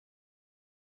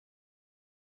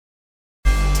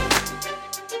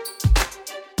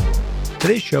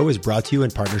Today's show is brought to you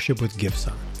in partnership with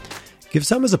GiveSome.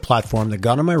 GiveSome is a platform that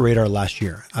got on my radar last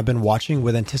year. I've been watching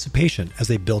with anticipation as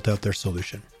they built out their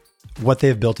solution. What they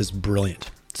have built is brilliant.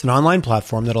 It's an online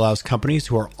platform that allows companies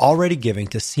who are already giving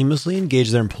to seamlessly engage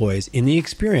their employees in the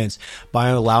experience by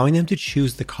allowing them to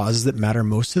choose the causes that matter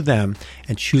most to them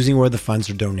and choosing where the funds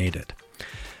are donated.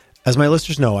 As my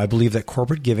listeners know, I believe that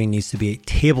corporate giving needs to be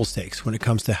table stakes when it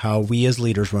comes to how we as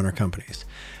leaders run our companies.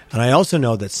 And I also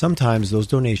know that sometimes those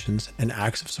donations and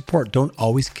acts of support don't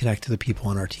always connect to the people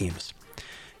on our teams.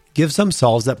 GiveSome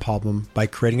solves that problem by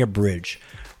creating a bridge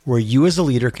where you as a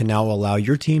leader can now allow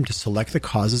your team to select the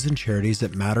causes and charities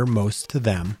that matter most to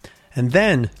them, and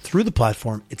then, through the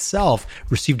platform itself,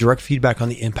 receive direct feedback on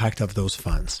the impact of those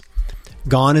funds.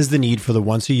 Gone is the need for the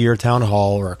once-a-year town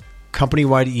hall or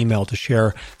company-wide email to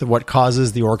share what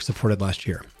causes the org supported last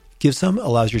year. GiveSome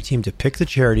allows your team to pick the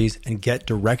charities and get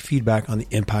direct feedback on the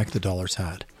impact the dollars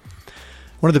had.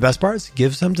 One of the best parts,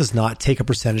 GiveSome does not take a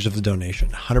percentage of the donation.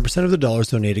 100% of the dollars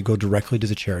donated go directly to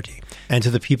the charity and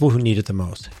to the people who need it the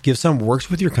most. GiveSome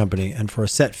works with your company, and for a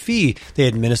set fee, they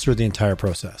administer the entire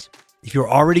process. If you're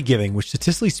already giving, which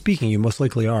statistically speaking, you most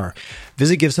likely are,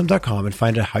 visit givesome.com and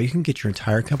find out how you can get your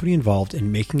entire company involved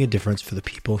in making a difference for the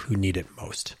people who need it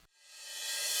most.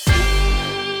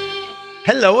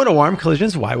 Hello and a warm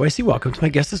collisions YYC. Welcome to my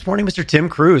guest this morning, Mr. Tim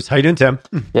Cruz. How you doing, Tim?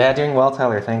 Yeah, doing well,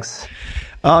 Tyler. Thanks.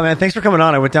 Oh man, thanks for coming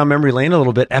on. I went down memory lane a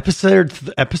little bit. Episode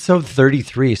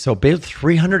 33. So about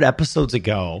 300 episodes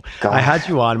ago, I had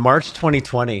you on March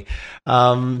 2020.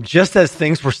 Just as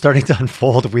things were starting to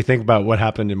unfold, if we think about what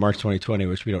happened in March 2020,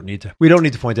 which we don't need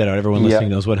to point that out. Everyone listening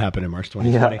knows what happened in March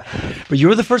 2020. Yeah. But you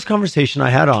were the first conversation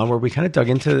I had on where we kind of dug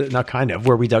into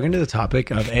the topic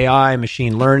of AI,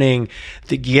 machine learning.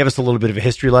 You gave us a little bit of a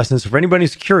history lesson. So for anybody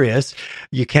who's curious,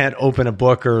 you can't open a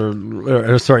book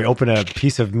open a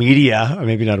piece of media.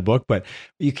 Maybe not a book, but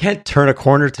you can't turn a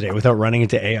corner today without running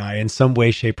into AI in some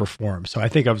way, shape, or form. So I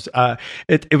think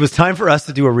it was time for us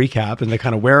to do a recap and the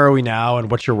kind of where are we now and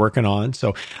what you're working on.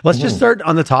 So let's just start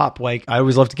on the top. Like I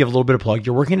always love to give a little bit of plug.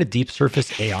 You're working at Deep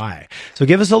Surface AI. So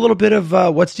give us a little bit of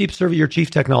what's Deep Surface, your Chief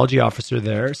Technology Officer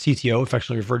there, CTO,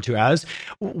 affectionately referred to as.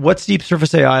 What's Deep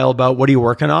Surface AI all about? What are you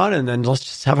working on? And then let's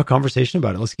just have a conversation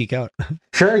about it. Let's geek out.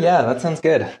 Sure. Yeah, that sounds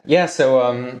good. Yeah. So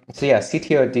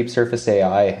CTO at Deep Surface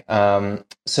AI.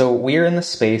 So we're in the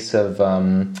space of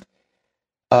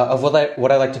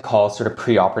what I like to call sort of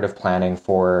preoperative planning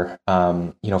for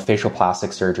facial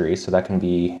plastic surgery. So that can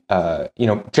be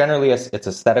generally it's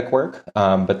aesthetic work,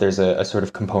 but there's a sort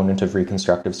of component of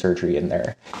reconstructive surgery in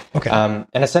there. Okay. And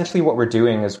essentially what we're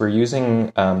doing is we're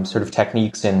using sort of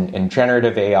techniques in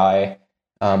generative AI,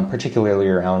 particularly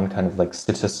around kind of like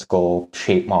statistical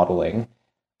shape modeling.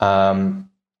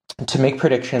 To make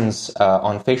predictions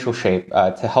on facial shape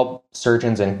to help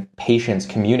surgeons and patients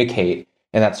communicate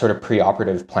in that sort of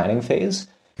preoperative planning phase.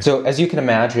 So as you can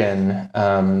imagine,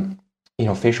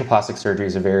 facial plastic surgery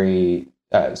is a very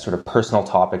sort of personal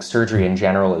topic. Surgery in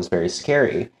general is very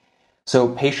scary. So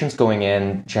patients going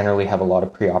in generally have a lot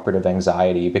of preoperative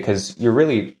anxiety because you're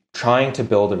really trying to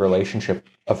build a relationship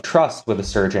of trust with a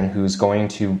surgeon who's going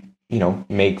to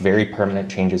make very permanent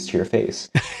changes to your face.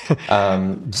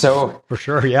 So for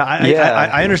sure. Yeah.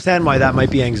 I understand why that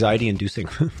might be anxiety inducing.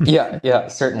 Yeah,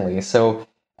 certainly. So,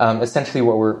 essentially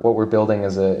what we're building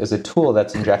is a tool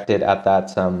that's injected at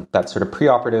that sort of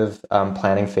preoperative,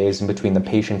 planning phase in between the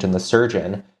patient and the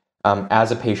surgeon,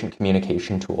 as a patient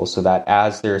communication tool. So that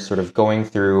as they're sort of going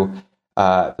through,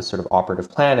 the sort of operative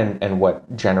plan and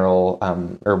what general,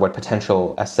 or what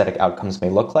potential aesthetic outcomes may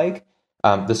look like,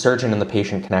 the surgeon and the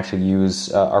patient can actually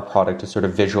use our product to sort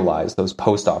of visualize those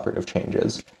post-operative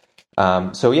changes.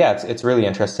 It's really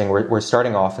interesting. We're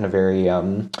starting off in a very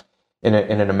in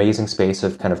an amazing space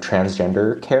of kind of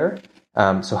transgender care.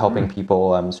 So helping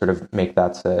people sort of make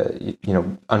that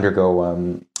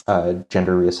undergo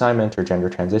gender reassignment or gender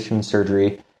transition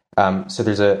surgery. So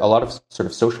there's a lot of sort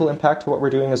of social impact to what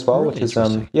we're doing as well, really which is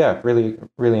really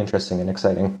really interesting and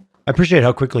exciting. I appreciate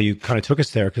how quickly you kind of took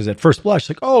us there, because at first blush,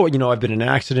 like, I've been in an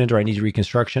accident or I need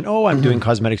reconstruction. I'm doing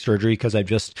cosmetic surgery because I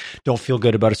just don't feel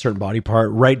good about a certain body part,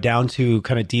 right down to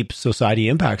kind of deep society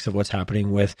impacts of what's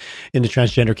happening in the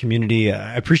transgender community.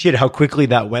 I appreciate how quickly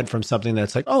that went from something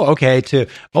that's like, to,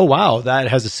 wow, that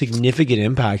has a significant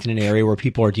impact in an area where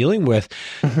people are dealing with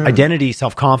identity,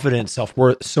 self-confidence,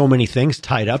 self-worth, so many things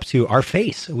tied up to our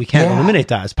face. We can't eliminate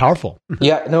that. It's powerful.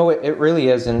 Yeah, no, it really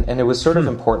is. And it was sort of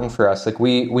important for us. Like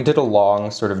we did a long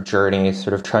sort of journey,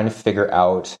 sort of trying to figure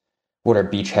out what our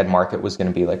beachhead market was going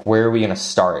to be. Like, where are we going to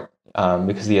start?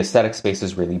 Because the aesthetic space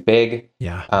is really big.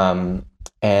 Yeah. I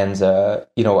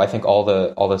think all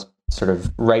the sort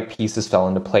of right pieces fell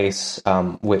into place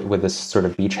with this sort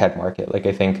of beachhead market. Like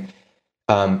I think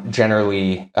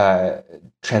generally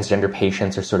transgender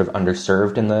patients are sort of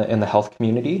underserved in the health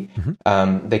community.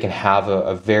 They can have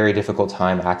a very difficult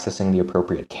time accessing the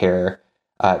appropriate care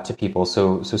to people.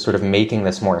 So sort of making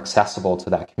this more accessible to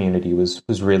that community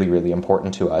was really, really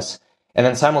important to us. And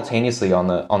then simultaneously on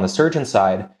the surgeon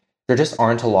side, there just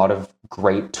aren't a lot of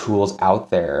great tools out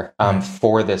there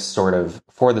for this sort of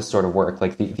work.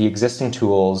 Like the existing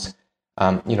tools,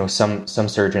 some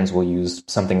surgeons will use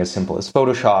something as simple as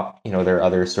Photoshop. There are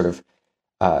other sort of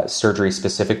surgery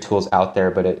specific tools out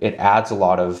there, but it adds a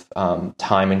lot of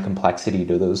time and complexity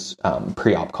to those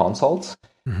pre-op consults.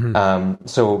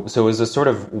 So it was a sort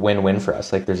of win-win for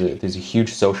us. Like there's a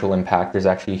huge social impact. There's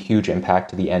actually a huge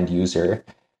impact to the end user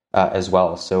as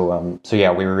well. So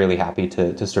yeah, we were really happy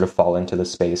to sort of fall into the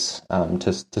space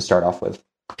to start off with.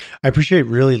 I appreciate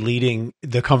really leading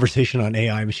the conversation on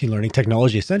AI, machine learning,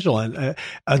 technology essential, and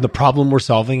the problem we're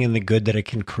solving and the good that it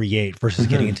can create versus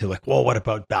getting into like, well, what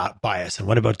about bias and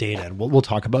what about data? And we'll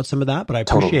talk about some of that. But I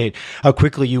appreciate how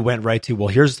quickly you went right to, well,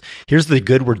 here's the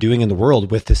good we're doing in the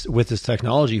world with this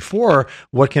technology for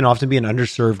what can often be an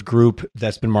underserved group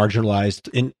that's been marginalized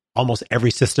in almost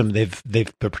every system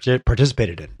they've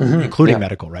participated in, including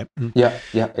medical, right? Yeah,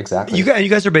 exactly. You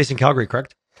guys are based in Calgary,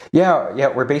 correct? Yeah,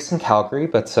 we're based in Calgary,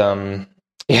 but I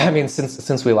mean,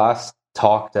 since we last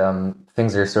talked,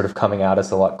 things are sort of coming at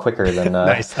us a lot quicker than.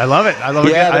 Nice, I love it.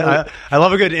 I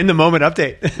love a good in the moment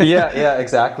update. yeah,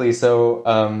 exactly. So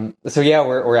yeah,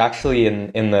 we're actually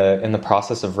in the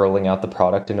process of rolling out the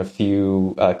product in a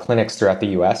few clinics throughout the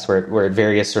U.S. We're at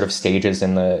various sort of stages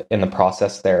in the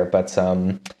process there, but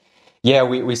yeah,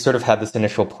 we sort of had this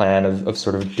initial plan of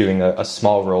sort of doing a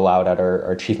small rollout at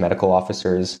our chief medical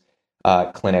officer's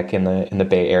clinic in the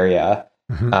Bay Area.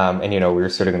 And we were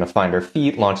sort of going to find our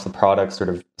feet, launch the product, sort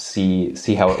of see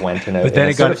how it went. But then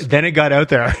it got out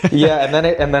there. Yeah, and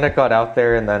then it got out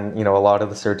there, and then a lot of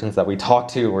the surgeons that we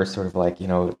talked to were sort of like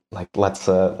let's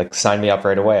sign me up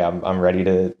right away. I'm ready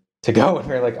to go. And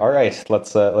we're like, all right,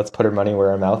 let's put our money where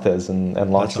our mouth is and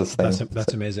launch this thing.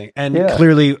 That's amazing. And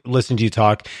clearly, listening to you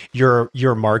talk,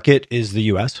 your market is the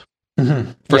U.S.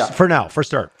 For now, for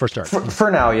start.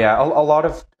 For now, yeah. A lot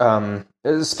of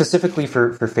specifically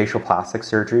for facial plastic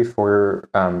surgery or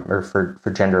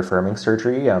for gender affirming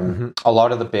surgery. A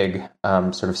lot of the big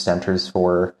sort of centers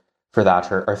for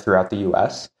that are throughout the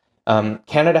U.S.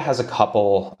 Canada has a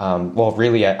couple. Well,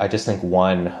 really, I just think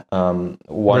one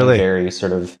really? Very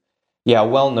sort of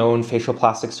well-known facial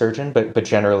plastic surgeon, but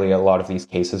generally a lot of these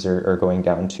cases are going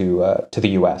down to the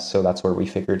US. So that's where we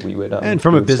figured we would. And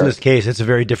from a business case, it's a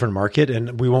very different market,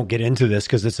 and we won't get into this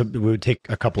because it would take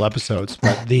a couple episodes.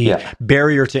 But the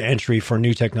barrier to entry for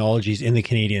new technologies in the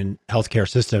Canadian healthcare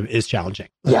system is challenging.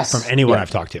 Yes, from anyone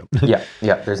I've talked to. yeah,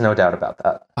 there's no doubt about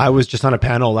that. I was just on a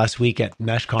panel last week at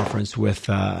Mesh conference with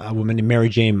a woman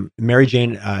named Mary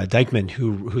Jane Dykeman,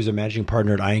 who's a managing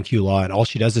partner at INQ Law, and all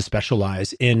she does is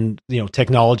specialize in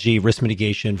technology risk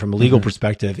mitigation from a legal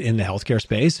perspective in the healthcare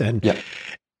space. And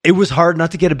it was hard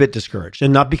not to get a bit discouraged,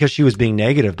 and not because she was being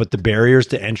negative, but the barriers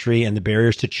to entry and the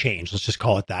barriers to change, let's just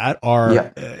call it that,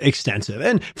 are extensive.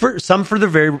 And for the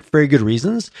very, very good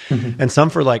reasons, and some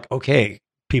for like, okay,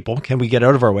 people, can we get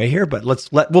out of our way here? But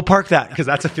we'll park that because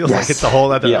that feels like it's a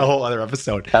whole other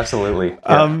episode. Absolutely.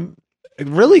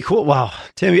 Really cool. Wow.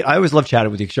 Tammy, I always love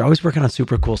chatting with you because you're always working on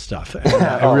super cool stuff. And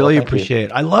I really appreciate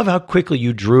it. I love how quickly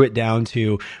you drew it down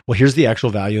to, well, here's the actual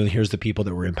value and here's the people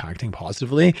that we're impacting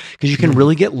positively, because you can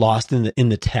really get lost in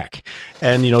the tech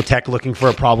and, tech looking for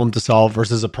a problem to solve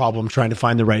versus a problem trying to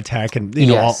find the right tech and,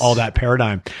 all that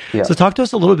paradigm. Yeah. So talk to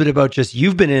us a little bit about just,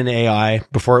 you've been in AI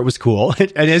before it was cool.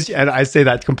 And I say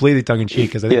that completely tongue in cheek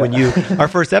because I think when our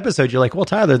first episode, you're like, well,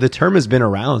 Tyler, the term has been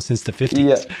around since the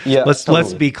 50s.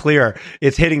 Let's be clear.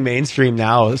 It's hitting mainstream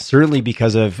now, certainly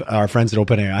because of our friends at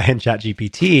OpenAI and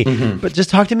ChatGPT. But just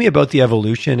talk to me about the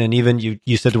evolution. And even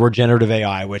you said the word generative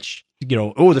AI, which,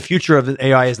 the future of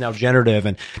AI is now generative.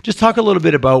 And just talk a little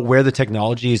bit about where the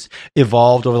technology's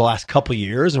evolved over the last couple of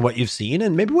years and what you've seen.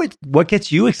 And maybe what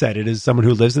gets you excited as someone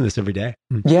who lives in this every day.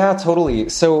 Yeah, totally.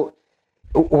 So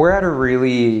we're at a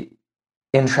really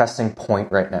interesting point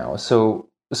right now. So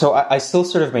I still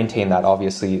sort of maintain that,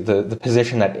 obviously, the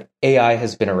position that AI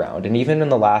has been around. And even in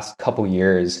the last couple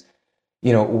years,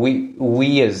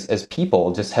 we as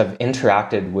people just have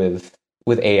interacted with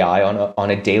AI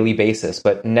on a daily basis.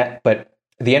 But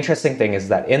the interesting thing is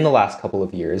that in the last couple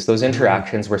of years, those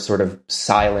interactions were sort of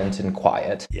silent and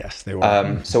quiet. Yes, they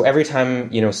were. So every time,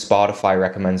 Spotify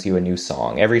recommends you a new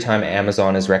song, every time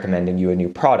Amazon is recommending you a new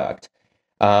product,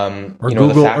 Or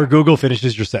the fact, or Google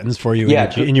finishes your sentence for you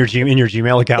yeah, in your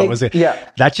Gmail account. Was it? Yeah,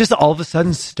 That just all of a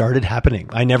sudden started happening.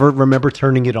 I never remember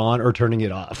turning it on or turning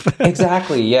it off.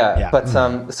 exactly. Yeah. Yeah. But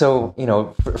so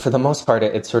for the most part,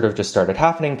 it sort of just started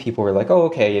happening. People were like, oh,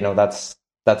 okay,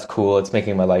 that's cool. It's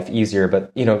making my life easier.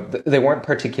 But they weren't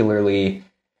particularly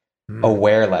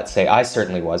aware. Let's say I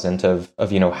certainly wasn't of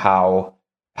how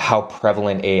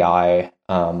prevalent AI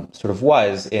sort of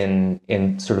was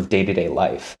in sort of day-to-day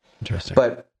life. Interesting.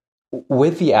 But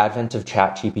with the advent of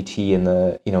ChatGPT in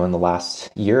the last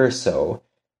year or so,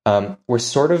 we're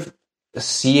sort of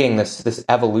seeing this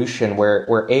evolution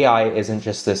where AI isn't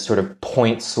just this sort of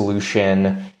point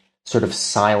solution, sort of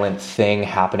silent thing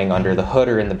happening under the hood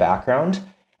or in the background.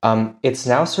 It's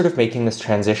now sort of making this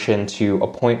transition to a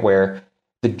point where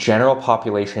the general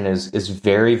population is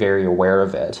very, very aware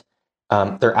of it.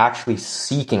 They're actually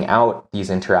seeking out these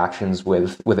interactions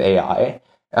with AI.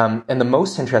 And the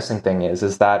most interesting thing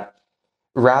is that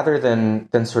rather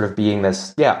than sort of being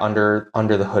this, under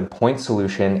the hood point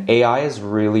solution, AI is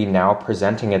really now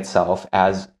presenting itself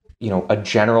as, a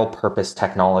general purpose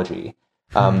technology.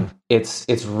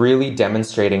 It's really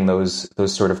demonstrating those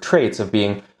sort of traits of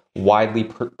being widely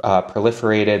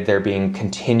proliferated, there being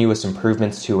continuous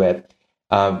improvements to it.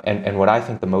 And what I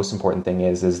think the most important thing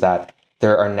is that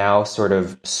there are now sort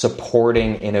of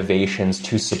supporting innovations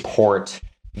to support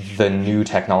the new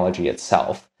technology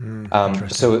itself.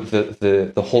 So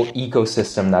the whole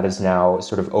ecosystem that is now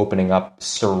sort of opening up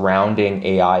surrounding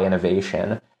AI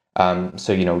innovation.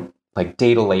 So, like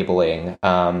data labeling,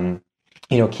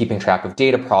 keeping track of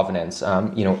data provenance,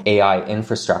 AI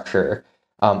infrastructure,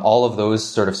 all of those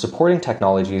sort of supporting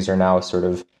technologies are now sort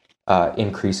of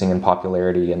increasing in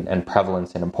popularity and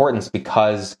prevalence and importance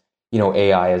because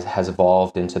AI has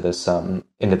evolved into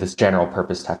this general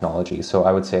purpose technology. So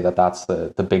I would say that that's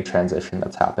the big transition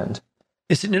that's happened.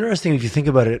 It's an interesting, if you think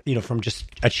about it, from just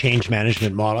a change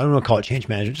management model. I don't want to call it change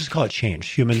management, just call it change.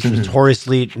 Humans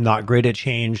notoriously not great at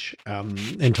change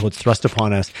until it's thrust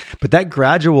upon us. But that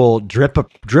gradual drip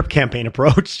campaign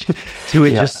approach to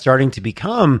it just starting to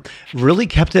become really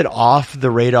kept it off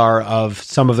the radar of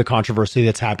some of the controversy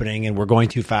that's happening, and we're going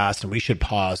too fast and we should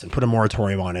pause and put a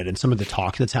moratorium on it, and some of the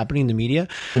talk that's happening in the media,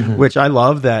 which I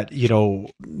love that,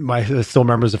 I still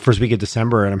remember it was the first week of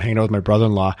December and I'm hanging out with my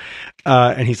brother-in-law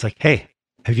and he's like, hey,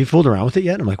 have you fooled around with it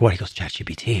yet? I'm like, what? He goes,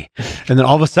 ChatGPT. And then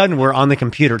all of a sudden we're on the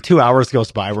computer, 2 hours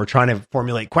goes by. We're trying to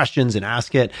formulate questions and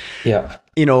ask it. Yeah.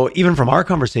 Even from our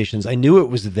conversations, I knew it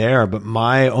was there, but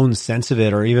my own sense of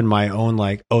it, or even my own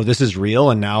like, oh, this is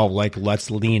real. And now like, let's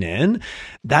lean in.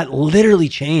 That literally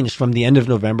changed from the end of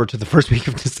November to the first week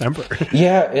of December.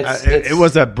 Yeah. It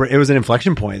was an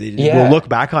inflection point. We'll look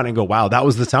back on it and go, wow, that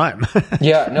was the time.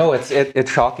 Yeah, no,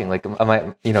 it's shocking. Like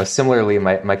similarly,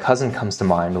 my cousin comes to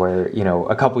mind where,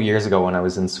 a couple years ago when I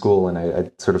was in school and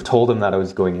I sort of told him that I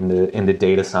was going into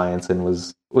data science and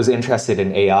was interested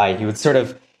in AI, he would sort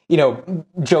of,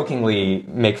 jokingly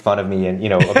make fun of me and,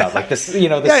 about like this, the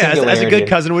singularity. As a good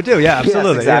cousin would do. Yeah,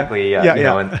 absolutely. Yes, exactly.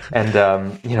 Yeah.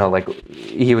 And like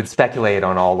he would speculate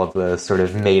on all of the sort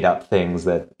of made up things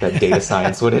that data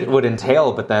science would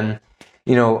entail. But then,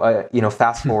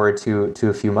 fast forward to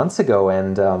a few months ago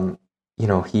and,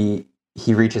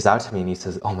 he reaches out to me and he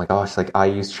says, oh my gosh, like I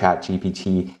use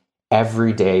ChatGPT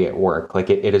every day at work. Like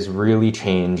it has really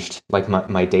changed like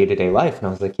my day-to-day life. And I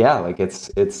was like, yeah, like it's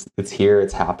here,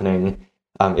 it's happening.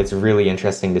 It's really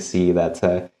interesting to see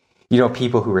that,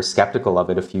 people who were skeptical of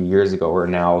it a few years ago are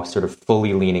now sort of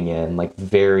fully leaning in, like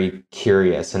very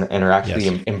curious and are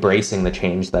actually embracing the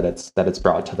change that it's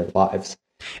brought to their lives.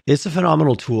 It's a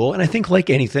phenomenal tool. And I think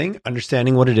like anything,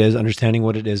 understanding what it is, understanding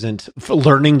what it isn't,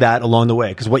 learning that along the way.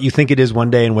 Because what you think it is one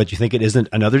day and what you think it isn't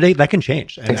another day, that can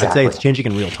change. And I'd say it's changing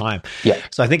in real time. Yeah.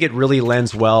 So I think it really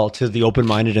lends well to the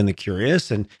open-minded and the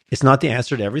curious. And it's not the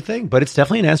answer to everything, but it's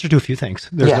definitely an answer to a few things.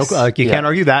 There's you can't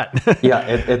argue that. Yeah,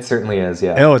 it certainly is.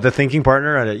 Yeah. Oh, the thinking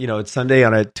partner at it's Sunday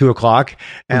on at 2:00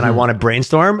 and I want to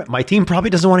brainstorm. My team probably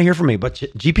doesn't want to hear from me, but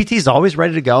GPT is always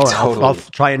ready to go. Totally. I'll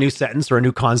try a new sentence or a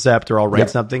new concept, or I'll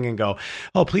write something and go,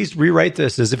 oh, please rewrite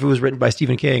this as if it was written by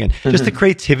Stephen King. And just the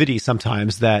creativity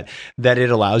sometimes that it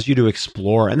allows you to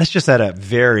explore. And that's just at a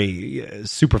very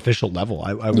superficial level,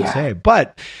 I would say.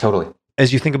 But totally.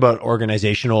 As you think about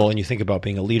organizational and you think about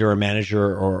being a leader, a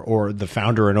manager, or the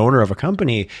founder and owner of a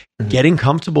company, getting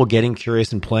comfortable, getting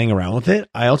curious and playing around with it,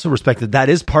 I also respect that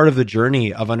is part of the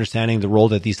journey of understanding the role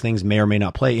that these things may or may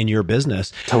not play in your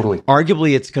business. Totally.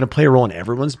 Arguably, it's going to play a role in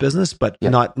everyone's business, but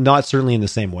not certainly in the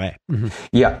same way.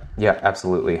 Yeah,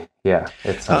 absolutely. Yeah,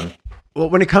 it's Well,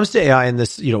 when it comes to AI and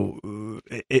this,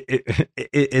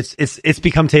 it's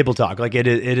become table talk. Like it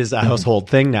is a household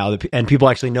thing now, and people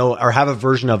actually know or have a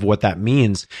version of what that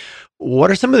means.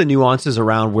 What are some of the nuances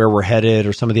around where we're headed,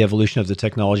 or some of the evolution of the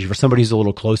technology for somebody who's a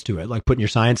little close to it, like putting your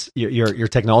science, your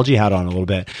technology hat on a little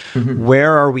bit?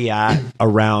 Where are we at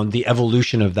around the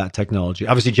evolution of that technology?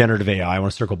 Obviously, generative AI. I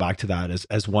want to circle back to that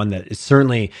as one that is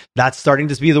certainly that's starting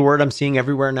to be the word I'm seeing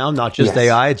everywhere now. Not just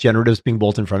AI, it's generatives being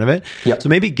bolt in front of it. Yep. So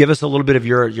maybe give us a little bit of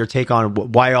your take on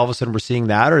why all of a sudden we're seeing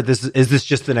that, or is this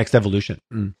just the next evolution?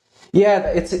 Yeah,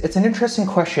 it's an interesting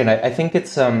question. I think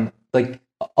it's like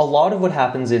a lot of what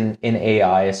happens in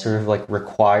AI sort of like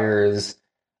requires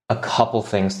a couple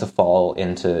things to fall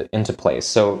into place.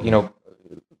 So,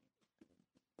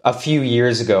 a few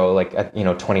years ago, like at,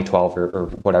 2012 or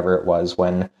whatever it was,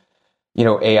 when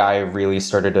AI really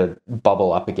started to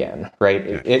bubble up again, right?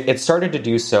 It started to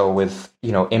do so with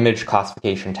image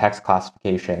classification, text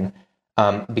classification,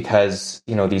 because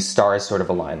these stars sort of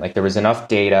align. Like there was enough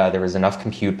data, there was enough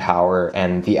compute power,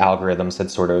 and the algorithms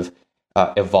had sort of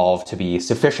evolved to be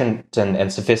sufficient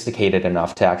and sophisticated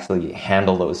enough to actually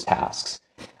handle those tasks.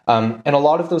 And a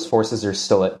lot of those forces are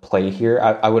still at play here.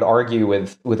 I would argue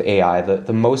with AI,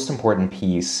 the most important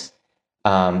piece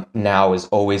now is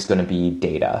always going to be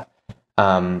data.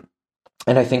 And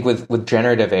I think with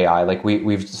generative AI, like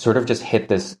we've sort of just hit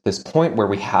this point where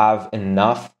we have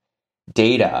enough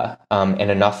data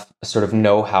and enough sort of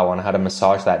know-how on how to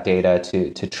massage that data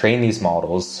to train these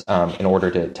models in order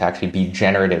to actually be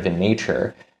generative in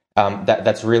nature.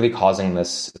 That's really causing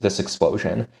this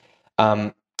explosion.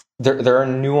 There are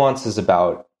nuances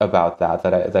about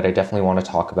that I definitely want to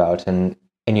talk about, and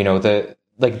data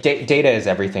is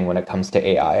everything when it comes to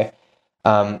AI.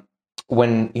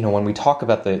 When we talk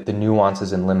about the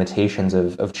nuances and limitations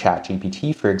of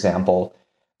ChatGPT, for example,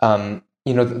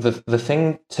 the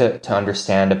thing to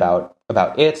understand about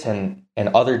it and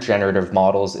other generative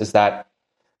models is that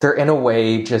they're in a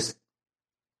way just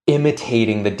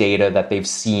imitating the data that they've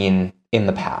seen in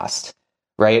the past,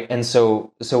 right? And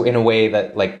so in a way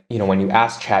that, like, when you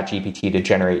ask ChatGPT to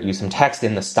generate you some text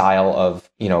in the style of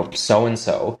so and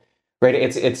so, right?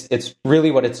 It's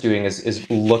really what it's doing is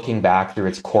looking back through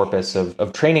its corpus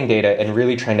of training data and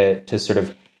really trying to sort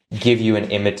of give you an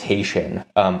imitation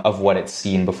of what it's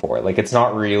seen before. Like it's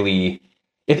not really,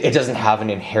 it doesn't have an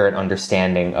inherent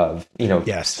understanding of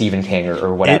Stephen King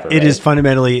or whatever. It is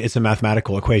fundamentally, it's a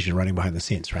mathematical equation running behind the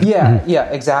scenes, right? Yeah, yeah,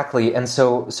 exactly. And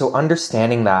so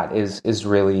understanding that is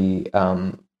really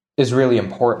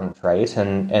important, right?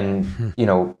 And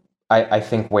I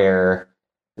think where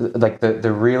like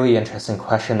the really interesting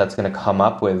question that's going to come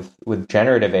up with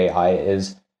generative AI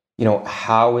is,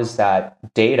 how is that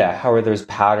data? How are those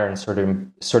patterns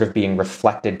sort of being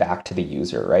reflected back to the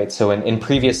user, right? So in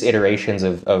previous iterations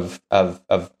of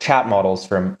chat models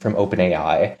from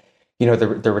OpenAI,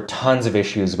 there were tons of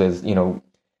issues with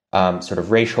sort of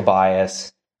racial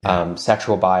bias,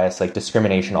 sexual bias, like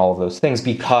discrimination, all of those things,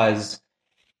 because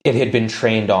it had been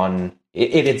trained on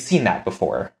it had seen that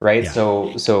before, right? Yeah.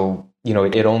 So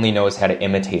it only knows how to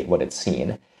imitate what it's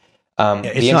seen.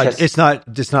 It's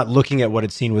not looking at what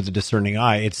it's seen with a discerning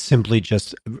eye. It's simply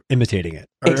just imitating it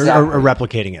or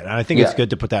replicating it. And I think it's good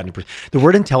to put that in perspective. The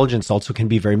word intelligence also can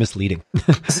be very misleading.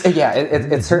 Yeah,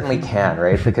 it certainly can,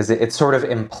 right? Because it sort of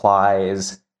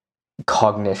implies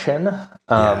cognition.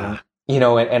 And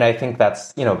I think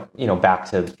that's back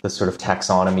to the sort of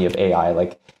taxonomy of AI.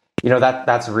 Like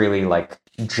that's really like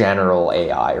general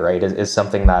AI, right? Is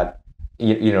something that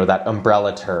that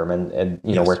umbrella term and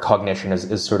where cognition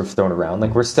is sort of thrown around.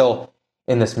 Like we're still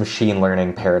in this machine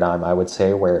learning paradigm, I would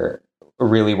say, where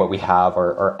really what we have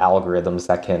are algorithms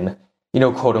that can,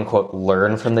 quote unquote,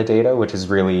 learn from the data, which is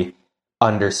really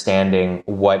understanding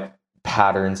what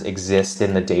patterns exist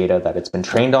in the data that it's been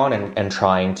trained on and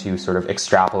trying to sort of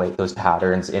extrapolate those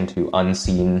patterns into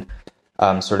unseen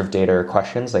sort of data or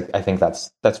questions. Like I think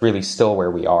that's really still where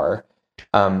we are.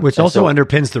 Which also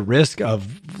underpins the risk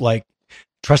of like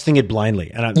trusting it blindly.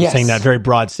 And I'm saying that very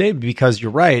broad statement because you're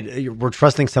right. We're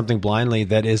trusting something blindly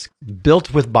that is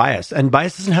built with bias. And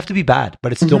bias doesn't have to be bad,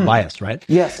 but it's still biased, right?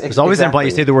 Yes, There's always exactly.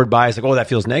 You say the word bias, like, oh, that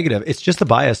feels negative. It's just a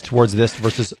bias towards this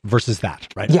versus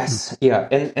that, right? Yes, yeah.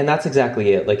 And that's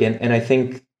exactly it. Like, and I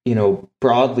think,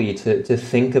 broadly to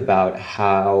think about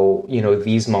how,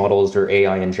 these models or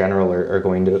AI in general are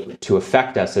going to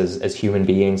affect us as human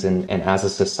beings and as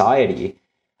a society.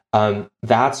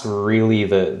 That's really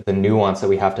the nuance that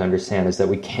we have to understand, is that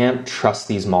we can't trust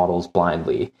these models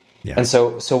blindly. Yeah. And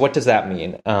so what does that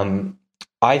mean?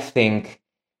 I think,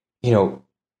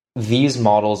 these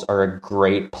models are a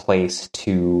great place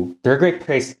to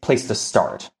place to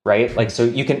start, right? Like, so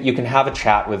you can have a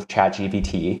chat with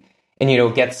ChatGPT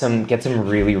and, get some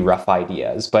really rough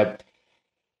ideas, but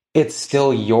it's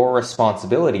still your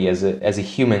responsibility as a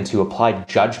human to apply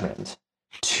judgment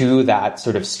to that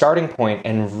sort of starting point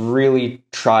and really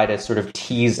try to sort of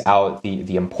tease out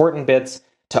the important bits,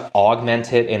 to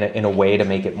augment it in a way to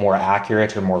make it more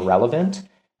accurate or more relevant.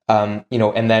 And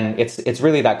then it's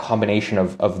really that combination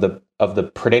of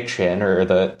the prediction or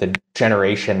the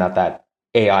generation that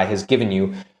AI has given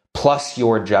you, plus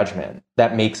your judgment,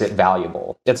 that makes it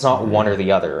valuable. It's not one or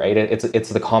the other, right? It's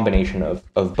the combination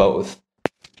of both.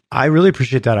 I really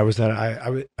appreciate that.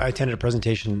 I attended a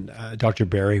presentation. Dr.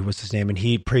 Barry was his name, and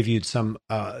he previewed some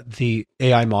the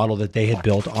AI model that they had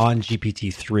built on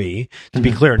GPT-3. To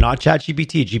be clear, not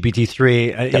ChatGPT,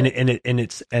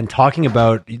 GPT-3, and talking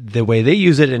about the way they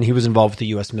use it. And he was involved with the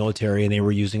U.S. military, and they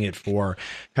were using it for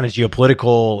kind of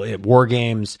geopolitical war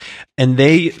games. And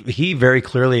he very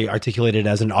clearly articulated it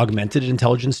as an augmented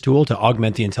intelligence tool to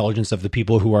augment the intelligence of the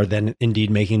people who are then indeed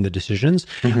making the decisions.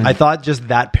 I thought just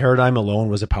that paradigm alone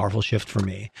was a powerful shift for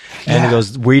me. And he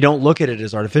goes, we don't look at it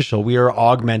as artificial. We are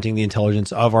augmenting the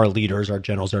intelligence of our leaders, our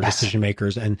generals, our decision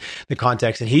makers, and the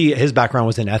context. And his background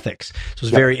was in ethics. So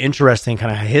it's very interesting,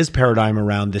 kind of his paradigm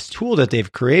around this tool that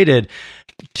they've created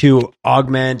to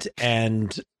augment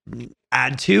and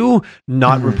add to,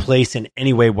 not replace in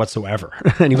any way whatsoever.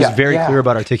 And he was very clear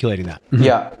about articulating that.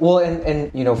 Yeah. Well,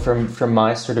 and from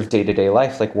my sort of day-to-day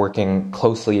life, like working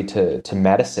closely to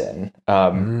medicine,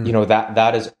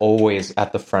 that is always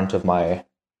at the front of my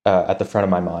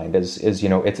mind is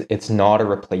it's not a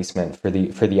replacement for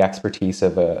the expertise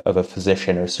of a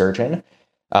physician or surgeon.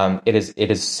 It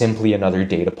is simply another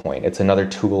data point. It's another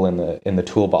tool in the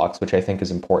toolbox, which I think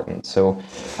is important. So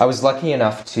I was lucky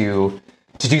enough to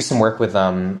do some work with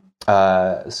some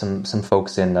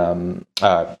folks in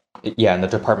in the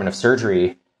Department of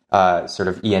Surgery, sort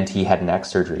of ENT head and neck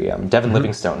surgery. Devin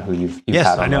Livingstone, who you've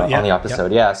had on the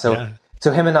episode.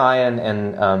 So him and I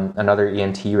and another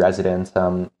ENT resident,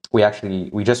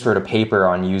 we just wrote a paper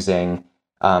on using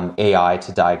AI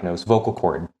to diagnose vocal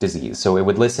cord disease. So it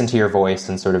would listen to your voice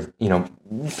and sort of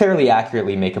fairly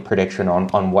accurately make a prediction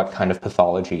on what kind of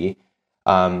pathology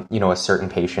a certain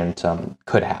patient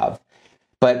could have.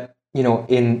 But,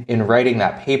 in writing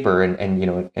that paper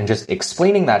and just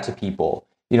explaining that to people,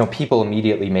 people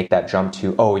immediately make that jump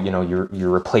to, you're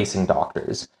replacing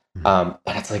doctors. And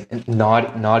it's like,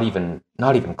 not even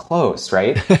close,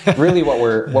 right? Really what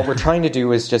we're trying to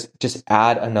do is just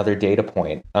add another data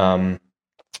point.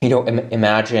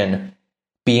 Imagine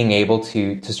being able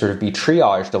to sort of be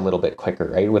triaged a little bit quicker,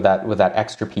 right? With that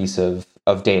extra piece of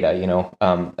data,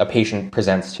 a patient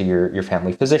presents to your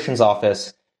family physician's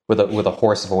office with a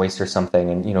hoarse voice or something,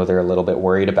 and they're a little bit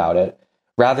worried about it,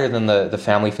 rather than the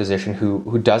family physician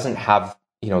who doesn't have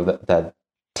the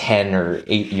 10 or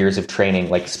 8 years of training,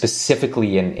 like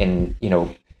specifically in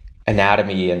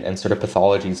anatomy and sort of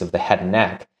pathologies of the head and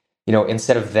neck.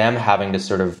 Instead of them having to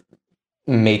sort of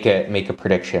make a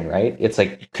prediction, right? It's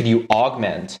like, could you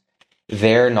augment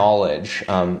their knowledge,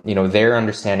 their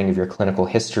understanding of your clinical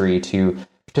history to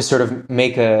sort of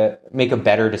make a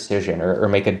better decision or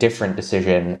make a different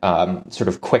decision, sort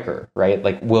of quicker, right?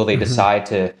 Like, will they decide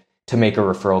to make a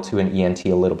referral to an ENT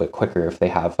a little bit quicker if they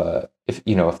have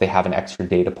if they have an extra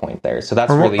data point there? So that's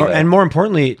and more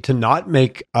importantly, to not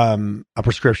make a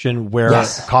prescription where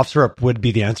cough syrup would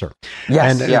be the answer.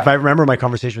 If I remember my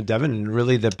conversation with Devin, and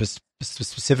really the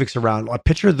specifics around, I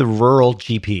picture the rural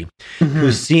GP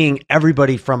who's seeing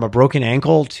everybody from a broken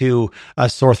ankle to a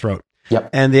sore throat.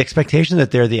 Yep. And the expectation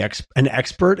that they're an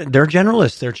expert, they're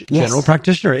generalists, they're general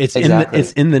practitioner. It's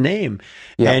it's in the name.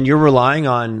 Yep. And you're relying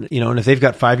on, and if they've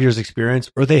got 5 years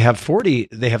experience or they have 40,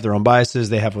 they have their own biases,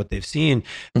 they have what they've seen,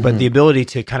 but the ability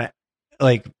to kind of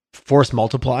like force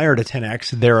multiplier to 10x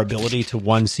their ability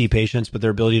to see patients, but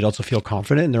their ability to also feel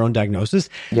confident in their own diagnosis.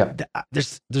 Yeah.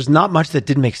 There's not much that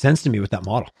didn't make sense to me with that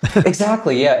model.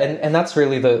 Exactly. Yeah. And that's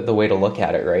really the way to look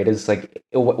at it, right? Is like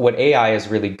what AI is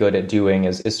really good at doing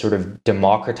is sort of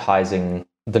democratizing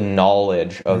the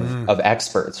knowledge of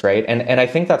experts, right? And I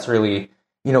think that's really,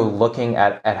 looking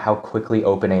at how quickly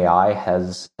OpenAI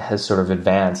has sort of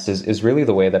advanced is really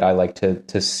the way that I like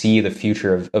to see the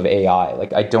future of AI.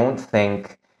 Like, I don't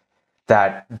think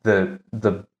that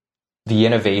the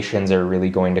innovations are really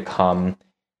going to come,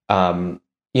 from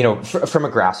a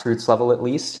grassroots level, at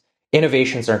least.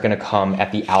 Innovations aren't going to come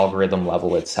at the algorithm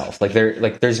level itself.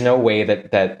 There's no way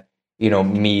that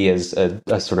me as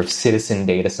a sort of citizen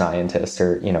data scientist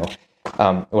or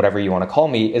whatever you want to call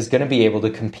me, is going to be able to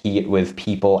compete with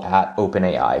people at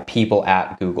OpenAI, people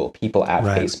at Google, people at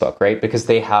Facebook, right? Because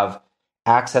they have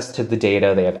access to the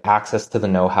data, they have access to the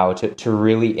know-how to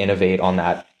really innovate on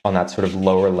that sort of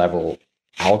lower level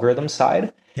algorithm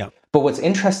side. Yeah. But what's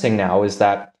interesting now is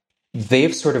that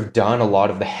they've sort of done a lot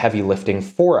of the heavy lifting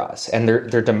for us, and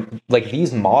they're like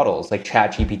these models, like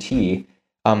ChatGPT,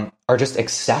 are just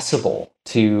accessible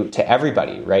to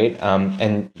everybody, right?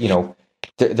 And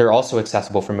they're also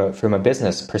accessible from a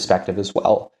business perspective as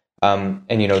well. And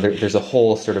there's a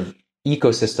whole sort of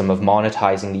ecosystem of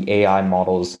monetizing the AI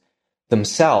models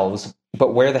themselves.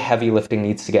 But where the heavy lifting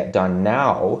needs to get done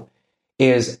now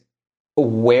is,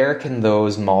 where can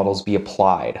those models be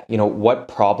applied? What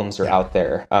problems are out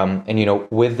there? And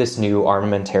with this new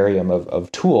armamentarium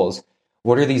of tools,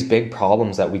 what are these big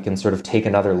problems that we can sort of take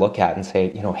another look at and say,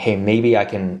 hey,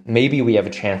 maybe we have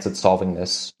a chance at solving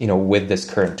this, with this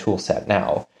current tool set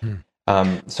now.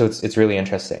 So it's really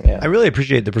interesting. Yeah. I really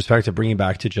appreciate the perspective, bringing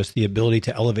back to just the ability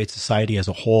to elevate society as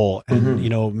a whole,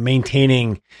 and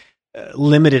maintaining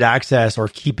limited access, or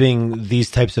keeping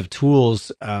these types of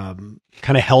tools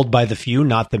kind of held by the few,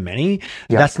 not the many.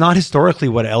 Yeah. That's not historically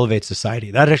what elevates society.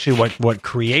 That's actually what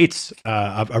creates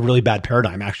a really bad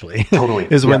paradigm, actually. Totally.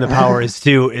 is when the power is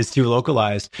too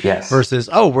localized. Yes. Versus,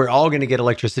 we're all going to get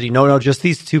electricity. No, just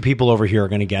these two people over here are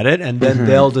going to get it. And then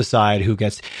they'll decide who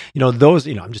gets, those,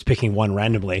 I'm just picking one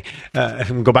randomly.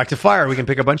 Go back to fire. We can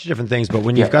pick a bunch of different things. But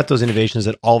when you've got those innovations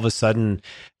that all of a sudden,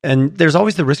 and there's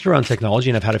always the risk around technology,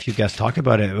 and I've had a few guests talk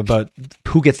about it, about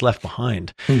who gets left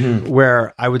behind.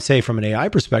 Where I would say, from an AI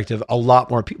perspective, a lot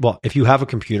more people, well, if you have a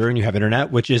computer and you have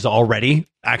internet, which is already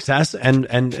access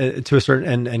and to a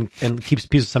certain, and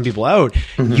keeps some people out,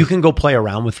 you can go play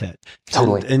around with it.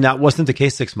 Totally. And that wasn't the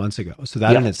case 6 months ago. So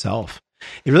that in itself,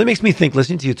 it really makes me think,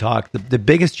 listening to you talk, the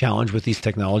biggest challenge with these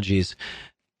technologies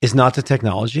is not the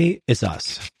technology, it's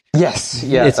us. Yes.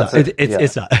 Yeah.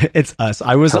 It's us.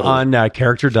 I was on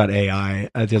character.ai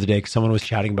the other day, because someone was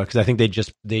chatting about, because I think they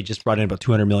just brought in about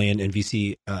 200 million in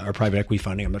VC or private equity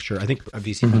funding. I'm not sure. I think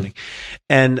VC funding.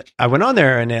 And I went on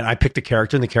there, and then I picked a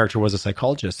character, and the character was a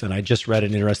psychologist. And I just read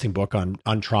an interesting book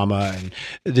on trauma and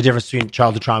the difference between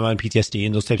childhood trauma and PTSD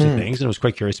and those types of things. And I was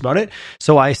quite curious about it.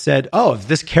 So I said, if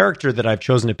this character that I've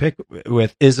chosen to pick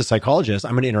with is a psychologist,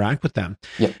 I'm going to interact with them.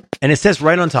 Yep. And it says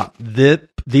right on top,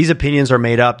 these opinions are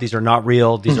made up. These are not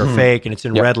real. These are fake, and it's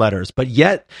in red letters. But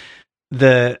yet,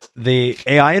 the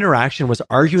AI interaction was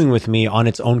arguing with me on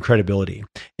its own credibility.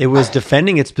 It was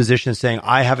defending its position, saying,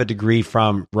 "I have a degree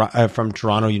from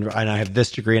Toronto, and I have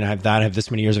this degree, and I have that. I have this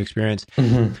many years of experience."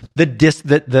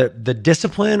 The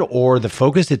discipline or the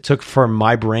focus it took for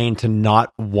my brain to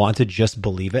not want to just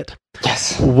believe it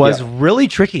was really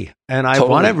tricky. And I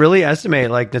want to really estimate,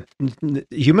 like, that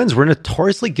humans were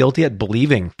notoriously guilty at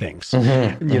believing things.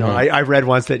 I read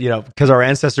once that, because our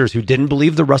ancestors who didn't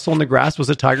believe the rustle in the grass was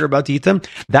a tiger about to eat them,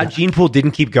 that gene pool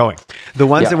didn't keep going. The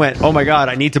ones that went, oh my God,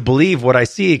 I need to believe what I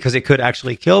see because it could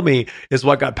actually kill me, is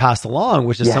what got passed along,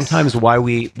 which is sometimes why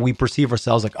we perceive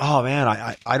ourselves like, oh man,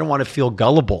 I don't want to feel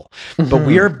gullible. But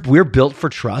we're built for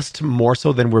trust more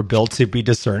so than we're built to be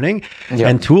discerning.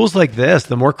 And tools like this,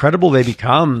 the more credible they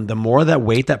become, the more that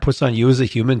weight that puts on you as a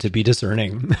human to be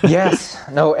discerning. Yes.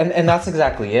 No, and that's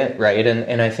exactly it, right?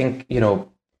 And I think,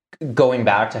 going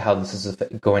back to how this is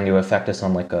going to affect us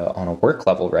on on a work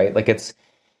level, right? Like it's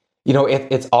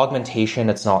augmentation,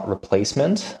 it's not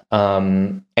replacement.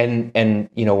 And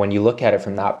when you look at it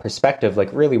from that perspective,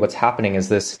 like really what's happening is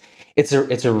this, it's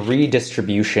a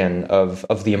redistribution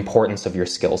of the importance of your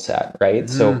skill set, right?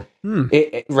 So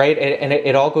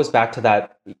it all goes back to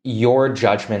that, your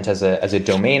judgment as a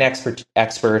domain expert,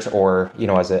 or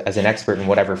as an expert in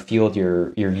whatever field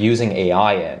you're using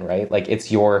AI in, right? Like it's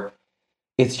your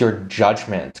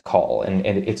judgment call, and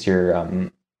it's your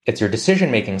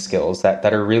decision making skills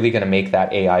that are really going to make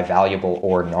that AI valuable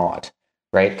or not.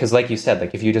 Right? Because like you said,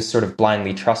 like if you just sort of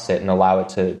blindly trust it and allow it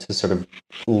to sort of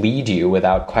lead you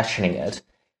without questioning it,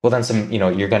 well then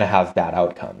you're going to have bad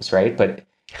outcomes, right? But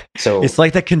so it's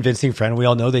like that convincing friend. We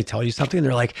all know they tell you something and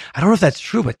they're like, I don't know if that's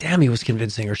true, but damn, he was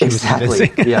convincing, or she was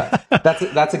convincing.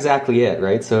 That's exactly it,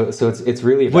 right? So it's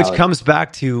really valid. Which comes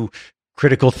back to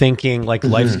critical thinking, like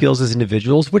life skills as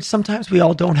individuals, which sometimes we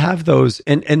all don't have those.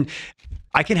 And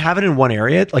I can have it in one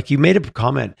area. Like you made a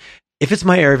comment. If it's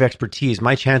my area of expertise,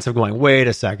 my chance of going, wait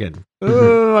a second,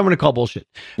 I'm going to call bullshit.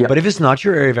 Yep. But if it's not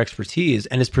your area of expertise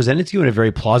and it's presented to you in a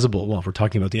very plausible, well, if we're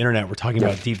talking about the internet, we're talking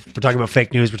about we're talking about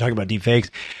fake news, we're talking about deep fakes.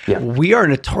 We are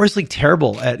notoriously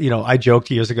terrible at, I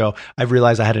joked years ago, I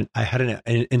realized I had an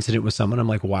incident with someone. I'm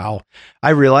like, wow, I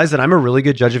realized that I'm a really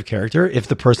good judge of character if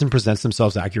the person presents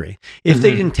themselves accurately. If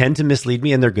they intend to mislead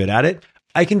me and they're good at it,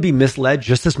 I can be misled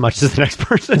just as much as the next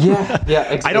person.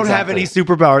 I don't have any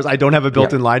superpowers. I don't have a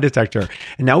built-in lie detector.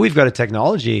 And now we've got a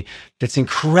technology that's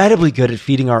incredibly good at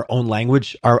feeding our own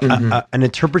language, an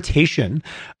interpretation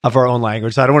of our own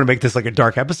language. So I don't want to make this like a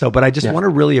dark episode, but I just want to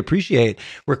really appreciate,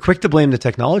 we're quick to blame the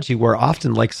technology, where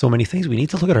often, like so many things, we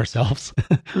need to look at ourselves.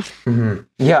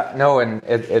 Yeah, no, and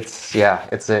it's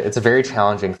a very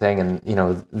challenging thing. And,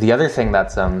 the other thing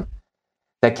that's,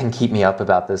 that can keep me up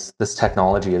about this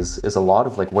technology is a lot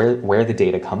of like where the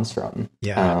data comes from.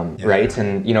 Right.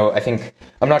 And, I think,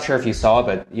 I'm not sure if you saw,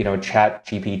 but, Chat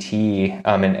GPT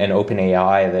and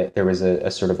OpenAI, that there was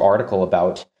a sort of article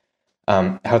about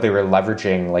how they were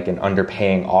leveraging like an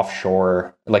underpaying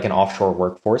offshore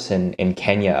workforce in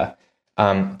Kenya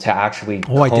to actually.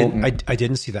 I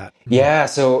didn't see that. Yeah.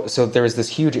 So there was this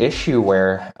huge issue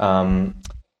where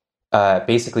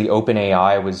basically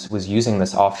OpenAI was using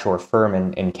this offshore firm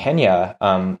in Kenya,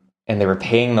 and they were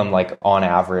paying them like on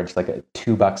average like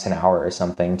 $2 an hour or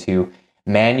something to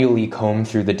manually comb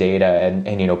through the data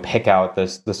and pick out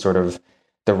the sort of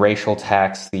the racial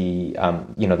text, the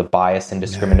the bias and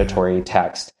discriminatory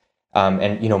text,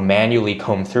 and manually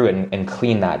comb through it and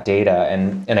clean that data.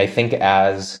 And I think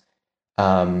as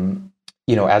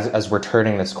we're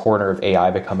turning this corner of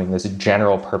AI becoming this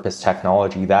general purpose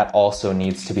technology, that also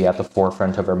needs to be at the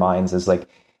forefront of our minds, is like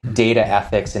data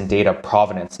ethics and data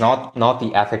provenance, not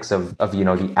the ethics of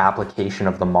the application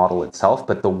of the model itself,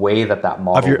 but the way that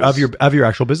model of your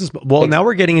actual business. Well, now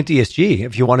we're getting into ESG.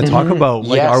 If you want to talk about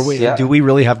like, do we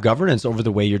really have governance over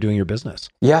the way you're doing your business?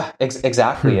 Yeah,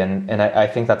 exactly. And I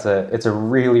think it's a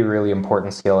really, really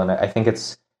important skill, and I think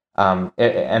it's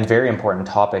and very important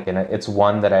topic, and it's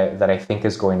one that I think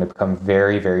is going to become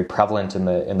very, very prevalent in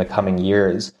the coming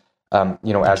years.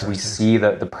 As we see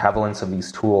the prevalence of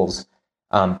these tools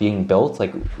being built,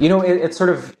 like it's sort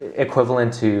of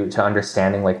equivalent to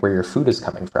understanding like where your food is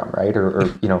coming from, right? Or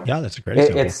that's a great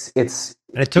example. It's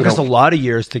and it took us a lot of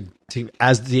years to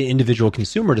as the individual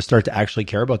consumer to start to actually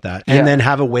care about that, and then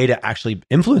have a way to actually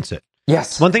influence it.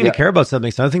 Yes. It's one thing to care about something.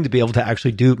 It's another thing to be able to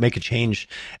actually make a change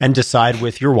and decide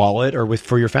with your wallet or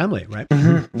for your family, right?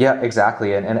 Mm-hmm. Yeah,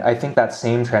 exactly. And I think that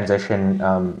same transition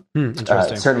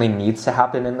certainly needs to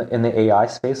happen in the AI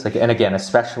space. Like, and again,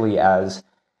 especially as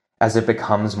it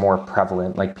becomes more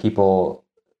prevalent, like people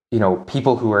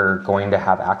who are going to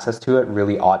have access to it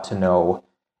really ought to know,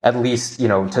 at least,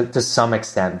 to some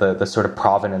extent, the sort of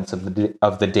provenance of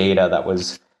the data that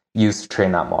was used to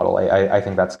train that model. I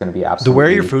think that's going to be absolutely. The where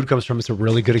your food comes from is a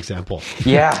really good example.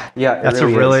 Yeah. That's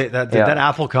did that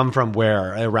apple come from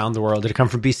where around the world? Did it come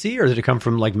from BC or did it come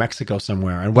from like Mexico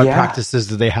somewhere? And what practices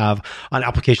do they have on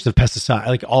application of pesticide?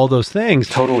 Like all those things.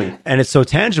 Totally. And it's so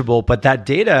tangible, but that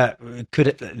data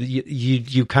you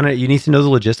need to know the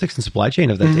logistics and supply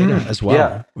chain of that data as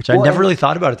well, which I never really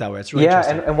thought about it that way. It's really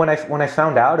interesting. And when I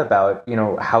found out about,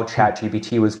 how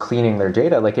ChatGPT was cleaning their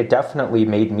data, like it definitely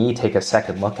made me take a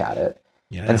second look at it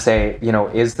and say,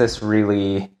 is this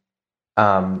really,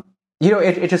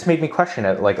 it just made me question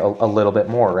it like a little bit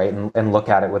more, right? And look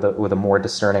at it with a more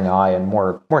discerning eye and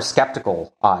more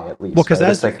skeptical eye, at least. Well,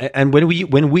 because and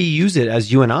when we use it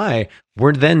as you and I,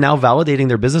 we're then now validating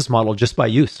their business model just by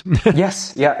use.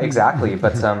 Yes, yeah, exactly.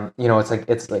 But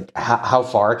it's like how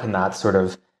far can that sort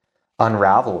of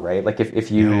unravel, right? Like if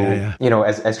you as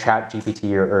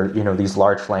ChatGPT or these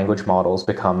large language models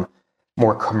become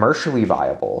more commercially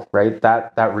viable, right?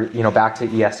 That back to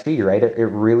ESG, right? It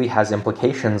really has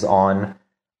implications on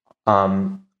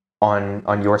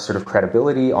your sort of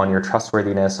credibility, on your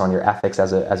trustworthiness, on your ethics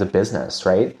as a business,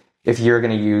 right? If you're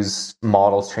going to use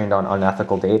models trained on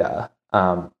unethical data,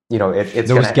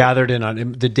 it's gathered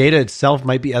in the data itself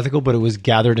might be ethical, but it was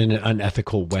gathered in an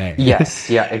unethical way. Yes,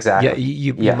 yeah, exactly.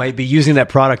 You might be using that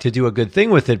product to do a good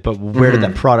thing with it, but where did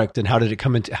that product and how did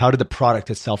the product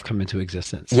itself come into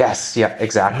existence? Yes, yeah,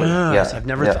 exactly. So I've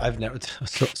never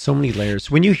so many layers.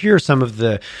 When you hear some of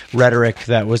the rhetoric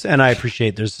that was, and I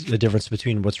appreciate there's a difference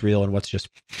between what's real and what's just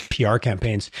PR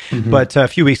campaigns. But a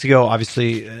few weeks ago,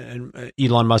 obviously,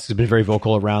 Elon Musk has been very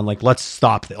vocal around like, let's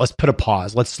stop it. Let's put a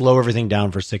pause. Let's slow everything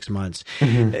down for 6 months.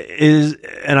 And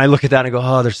I look at that and I go,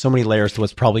 oh, there's so many layers to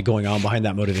what's probably going on behind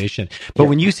that motivation. But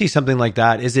when you see something like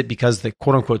that, is it because the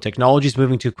quote unquote technology is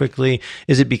moving too quickly?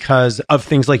 Is it because of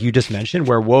things like you just mentioned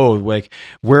where, like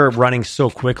we're running so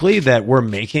quickly that we're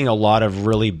making a lot of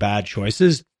really bad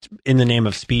choices in the name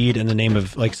of speed, in the name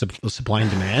of like supply and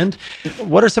demand.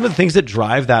 What are some of the things that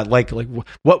drive that? Like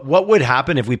what would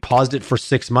happen if we paused it for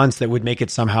 6 months that would make it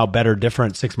somehow better,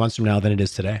 different 6 months from now than it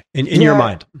is today in your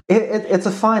mind? It's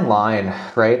a fine line,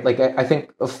 right? Like I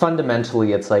think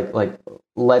fundamentally it's like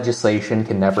legislation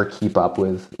can never keep up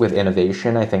with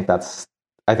innovation. I think that's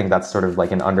sort of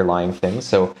like an underlying thing.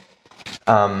 So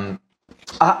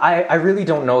I really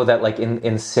don't know that like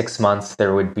in 6 months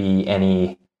there would be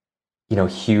any,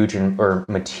 huge or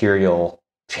material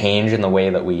change in the way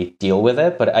that we deal with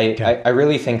it. But I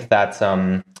really think that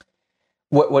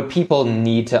what people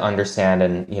need to understand,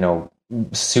 and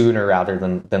sooner rather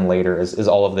than later, is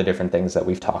all of the different things that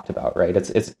we've talked about, right?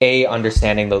 It's A,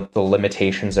 understanding the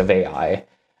limitations of AI.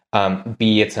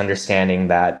 B, it's understanding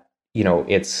that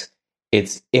it's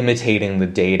imitating the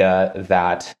data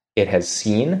that it has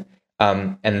seen,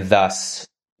 and thus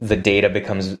the data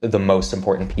becomes the most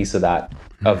important piece of that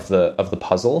of the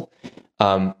puzzle.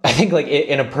 I think like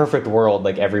in a perfect world,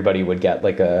 like everybody would get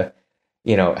like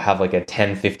have like a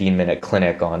 10-15 minute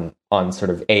clinic on sort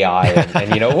of AI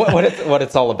and what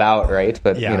it's all about, right?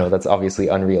 But that's obviously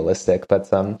unrealistic.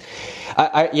 But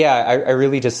I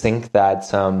really just think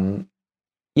that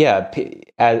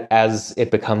as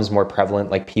it becomes more prevalent,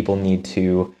 like people need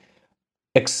to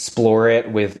explore it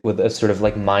with a sort of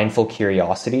like mindful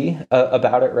curiosity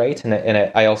about it, right?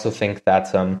 And I also think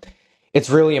that it's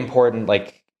really important,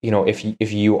 like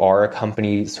if you are a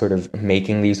company sort of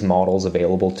making these models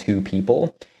available to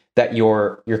people, that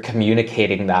you're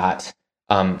communicating that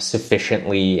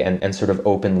sufficiently and sort of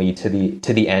openly to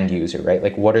the end user, right?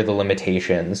 Like what are the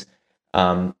limitations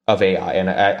of AI? And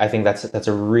I think that's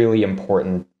a really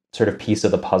important sort of piece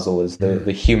of the puzzle, is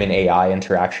the human AI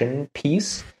interaction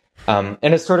piece. And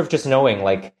it's sort of just knowing,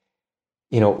 like,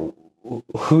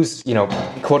 who's,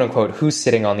 quote unquote, who's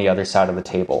sitting on the other side of the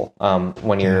table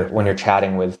when you're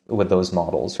chatting with those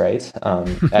models, right?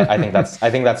 I think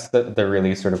that's the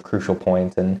really sort of crucial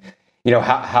point. And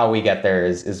how we get there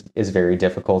is very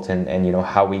difficult, and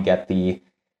how we get the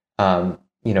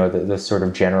sort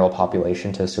of general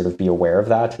population to sort of be aware of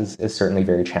that is certainly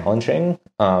very challenging.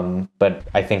 But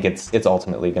I think it's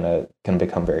ultimately gonna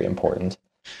become very important.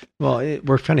 Well,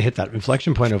 we're trying to hit that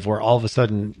inflection point of where all of a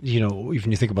sudden,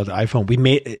 even you think about the iPhone,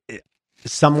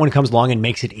 someone comes along and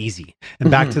makes it easy.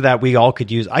 And back to that, I could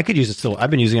use it still.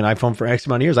 I've been using an iPhone for X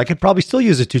amount of years. I could probably still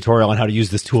use a tutorial on how to use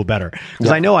this tool better.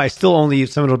 Because I know I still only,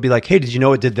 someone will be like, hey, did you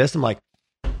know it did this? I'm like,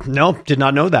 no, did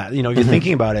not know that. You're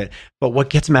thinking about it. But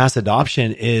what gets mass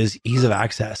adoption is ease of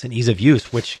access and ease of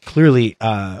use, which clearly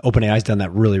OpenAI's done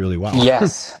that really, really well.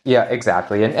 Yes. Yeah,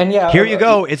 exactly. And here you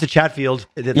go. It's a chat field.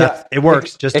 It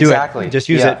works. Just do it. Just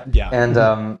use it. Yeah. And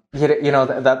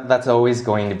that's always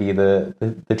going to be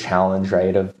the challenge,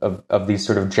 right? Of these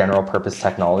sort of general purpose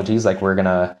technologies. Like we're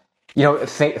gonna,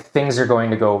 things are going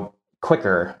to go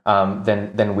quicker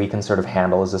than we can sort of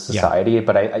handle as a society. Yeah.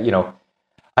 But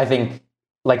I think,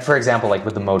 like, for example, like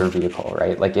with the motor vehicle,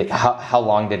 right? Like how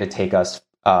long did it take us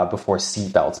before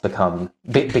seatbelts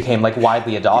became like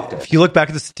widely adopted? If you look back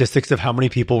at the statistics of how many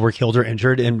people were killed or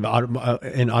injured in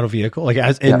auto vehicle, like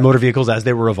in motor vehicles as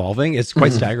they were evolving, it's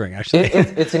quite staggering, actually.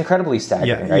 It's incredibly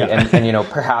staggering, right? Yeah. And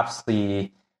perhaps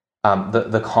the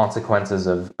consequences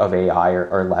of AI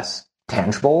are less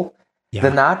tangible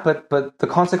than that, but the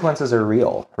consequences are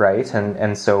real, right?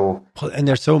 And so, and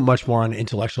they're so much more on an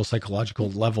intellectual, psychological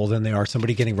level than they are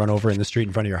somebody getting run over in the street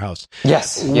in front of your house.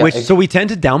 Yes. So we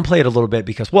tend to downplay it a little bit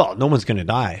because, well, no one's going to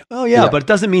die. Oh yeah, but it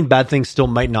doesn't mean bad things still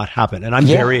might not happen. And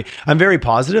I'm very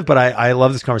positive, but I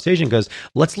love this conversation because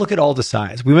let's look at all the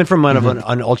sides. We went from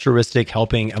an altruistic,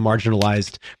 helping a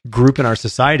marginalized group in our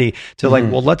society to like,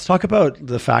 well, let's talk about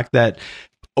the fact that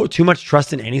too much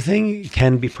trust in anything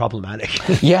can be problematic.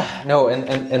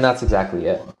 And that's exactly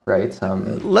it, right?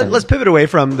 Let's pivot away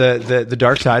from the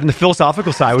dark side and the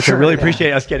philosophical side, which I really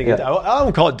appreciate us getting into. I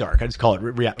don't call it dark. I just call it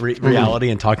reality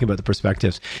and talking about the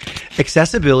perspectives.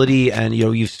 Accessibility, and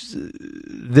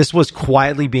this was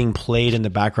quietly being played in the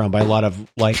background by a lot of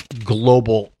like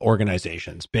global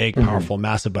organizations, big, powerful,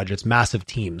 massive budgets, massive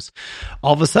teams.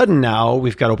 All of a sudden now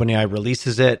we've got OpenAI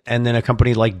releases it, and then a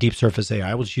company like Deep Surface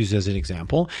AI, we'll just use it as an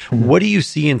example. What do you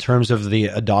see in terms of the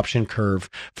adoption curve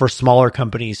for smaller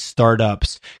companies,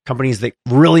 startups, companies that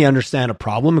really understand a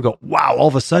problem and go, wow, all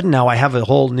of a sudden now I have a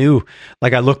whole new,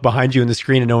 like I look behind you in the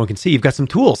screen and no one can see. You've got some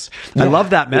tools. I love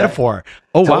that metaphor.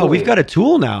 Oh, totally. Wow, we've got a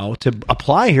tool now to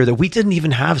apply here that we didn't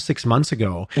even have 6 months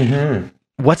ago.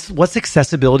 what's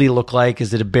accessibility look like?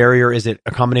 Is it a barrier? Is it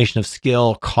a combination of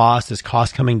skill, cost? Is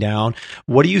cost coming down?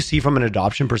 What do you see from an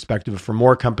adoption perspective for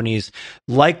more companies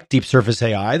like Deep Surface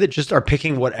AI that just are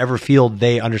picking whatever field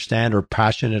they understand or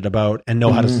passionate about and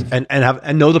know how to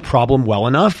and know the problem well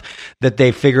enough that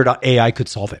they figured out AI could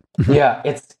solve it? Yeah,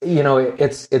 it's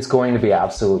going to be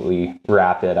absolutely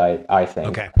rapid. I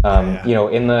think. Okay.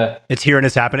 It's here and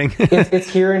it's happening. it's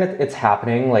here and it's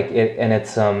happening.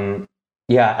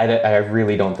 I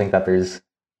really don't think that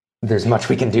there's much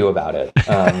we can do about it.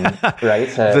 Right?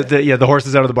 The horse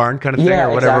is out of the barn kind of thing,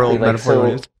 or whatever exactly. metaphor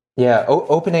we use. Yeah,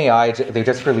 OpenAI, they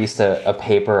just released a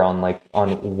paper on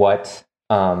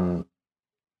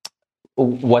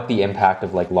what the impact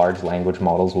of large language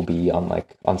models will be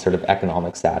on sort of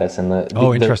economic status, and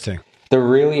interesting. The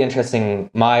really interesting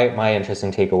my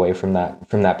interesting takeaway from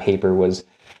that paper was,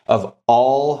 of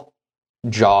all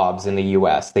jobs in the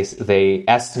US, they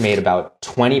estimate about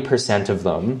 20% of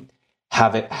them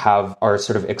are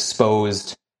sort of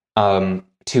exposed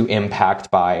to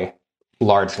impact by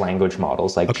large language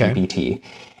models like GPT.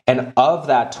 And of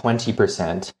that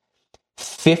 20%,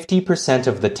 50%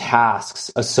 of the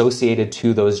tasks associated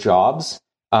to those jobs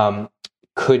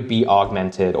could be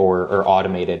augmented or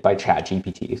automated by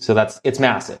ChatGPT. So it's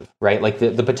massive, right? Like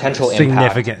the potential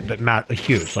significant, impact. but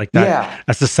huge, like that. Yeah.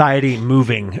 A society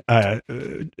moving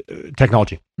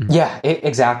technology. Yeah,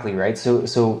 exactly, right.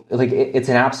 So it's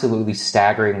an absolutely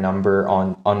staggering number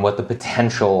on what the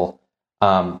potential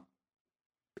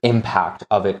impact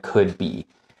of it could be.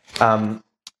 And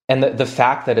the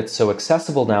fact that it's so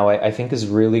accessible now, I think, is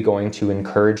really going to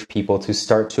encourage people to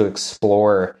start to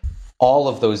explore all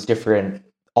of those different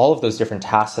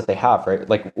tasks that they have, right?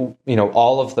 Like,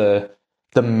 all of the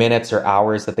minutes or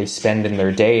hours that they spend in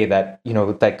their day that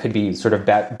could be sort of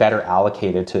better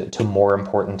allocated to more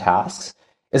important tasks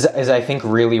is I think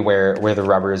really where the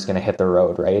rubber is going to hit the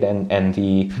road, right? And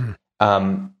the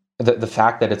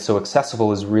fact that it's so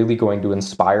accessible is really going to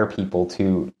inspire people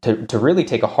to really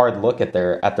take a hard look at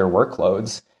their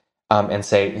workloads, and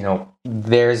say,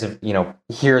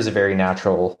 here's a very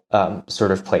natural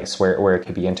sort of place where it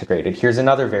could be integrated. Here's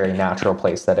another very natural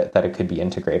place that it could be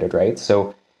integrated, right?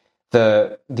 So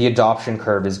the adoption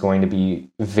curve is going to be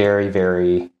very,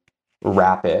 very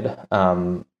rapid,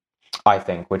 I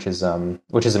think, which is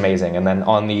amazing. And then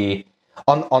on the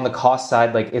cost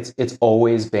side, it's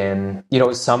always been,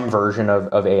 some version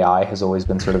of AI has always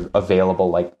been sort of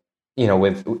available,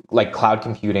 with cloud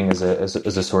computing is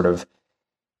a sort of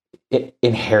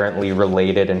inherently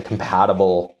related and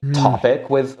compatible topic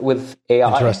with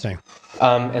AI. Interesting.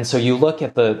 And so you look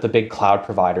at the big cloud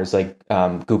providers like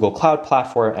Google Cloud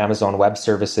Platform, Amazon Web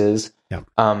Services. Yeah.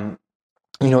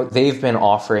 They've been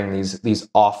offering these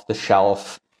off the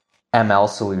shelf ML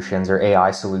solutions or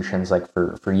AI solutions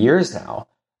for years now.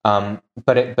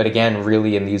 But again,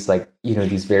 really in these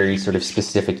these very sort of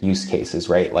specific use cases,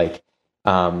 right? Like,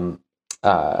 for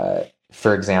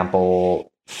example,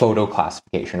 photo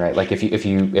classification, right? Like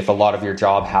if a lot of your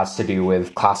job has to do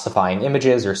with classifying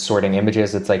images or sorting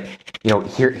images, it's like,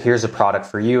 here's a product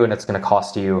for you, and it's going to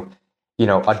cost you,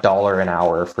 $1 an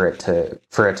hour for it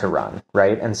to run,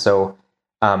 right? And so,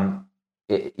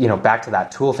 back to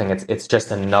that tool thing, it's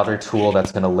just another tool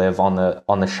that's going to live on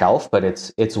the shelf, but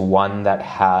it's one that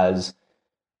has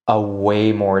a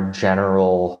way more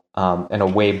general and a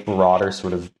way broader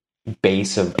sort of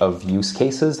base of use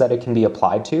cases that it can be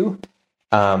applied to.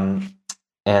 And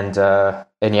yeah,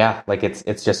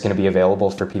 it's just going to be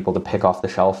available for people to pick off the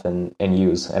shelf and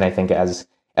use. And I think as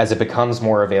it becomes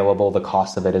more available, the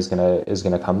cost of it is going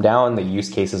to come down. The use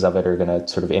cases of it are going to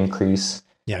sort of increase.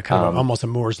 Yeah, kind of almost a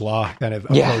Moore's law kind of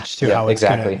approach to how it's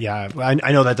exactly.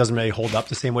 I know that doesn't really hold up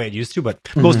the same way it used to, but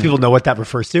most people know what that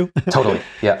refers to. Totally.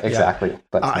 Yeah, exactly. Yeah.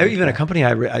 But even a company,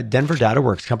 Denver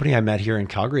DataWorks company I met here in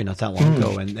Calgary not that long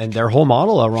ago, and their whole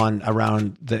model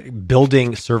around the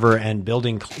building server and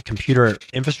building computer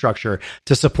infrastructure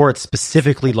to support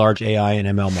specifically large AI and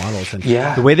ML models. And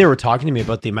the way they were talking to me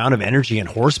about the amount of energy and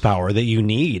horsepower that you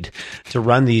need to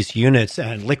run these units,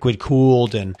 and liquid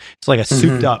cooled, and it's like a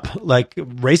souped up, like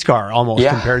race car almost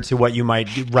compared to what you might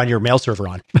run your mail server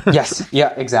on. Yes.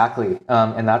 Yeah, exactly.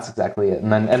 And that's exactly it.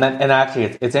 And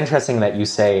actually it's interesting that you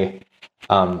say,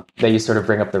 that you sort of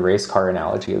bring up the race car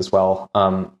analogy as well.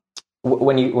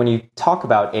 When you talk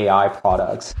about AI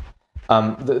products,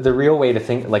 the real way to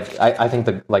think, I think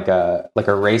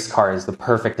a race car is the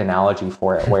perfect analogy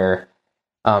for it, where,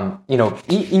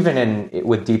 even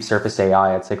with Deep Surface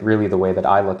AI, it's like really the way that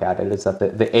I look at it is that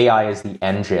the AI is the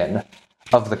engine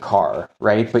of the car,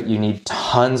 right? But you need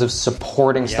tons of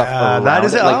supporting stuff around that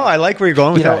is it. Like, I like where you're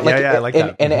going with that. Like, I like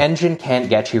that. An engine can't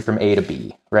get you from A to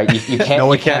B, right? You can't.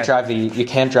 No, you can't drive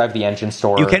the engine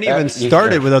store. You can't even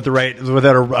start it without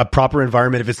a proper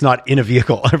environment if it's not in a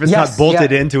vehicle, if it's not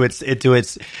bolted into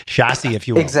its chassis, if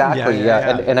you will. Exactly.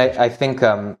 And I think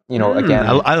again,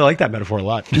 I like that metaphor a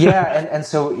lot. and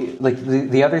so like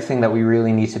the other thing that we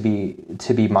really need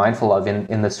to be mindful of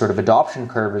in this sort of adoption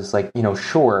curve is like,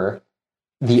 sure,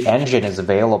 the engine is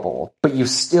available, but you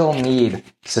still need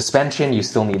suspension, you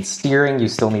still need steering, you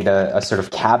still need a sort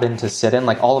of cabin to sit in,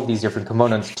 like all of these different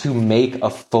components to make a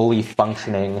fully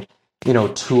functioning,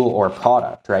 tool or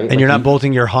product, right? And like you're not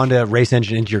bolting your Honda race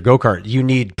engine into your go-kart. You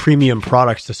need premium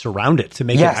products to surround it to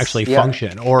make it actually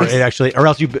function, or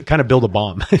else you kind of build a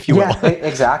bomb, if you will. Yeah,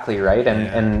 exactly, right?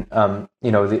 And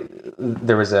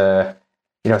there was a,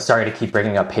 sorry to keep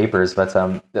bringing up papers, but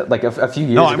like a few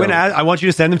years ago. No, I want you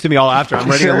to send them to me all after. I'm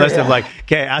writing a list of like,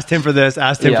 okay, ask Tim for this,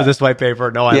 ask Tim for this white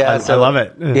paper. No, I love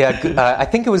it. I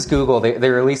think it was Google. They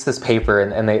released this paper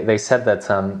and they said that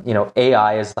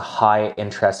AI is the high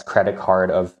interest credit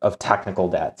card of technical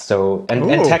debt. So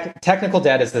technical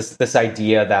debt is this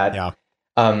idea that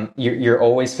you're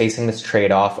always facing this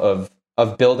trade-off of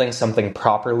building something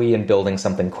properly and building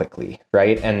something quickly,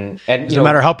 right? And no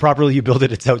matter how properly you build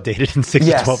it, it's outdated in 6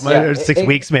 to 12 months or 6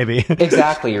 weeks, maybe.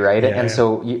 Exactly, right?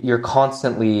 So you're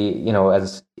constantly,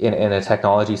 as in a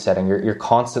technology setting, you're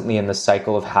constantly in the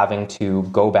cycle of having to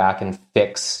go back and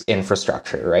fix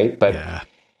infrastructure, right? But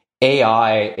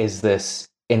AI is this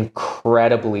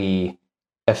incredibly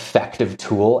effective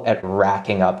tool at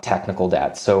racking up technical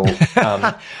debt. So,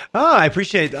 I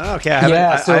appreciate. Okay,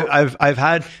 I've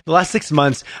had the last 6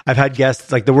 months. I've had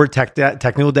guests like the word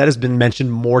technical debt has been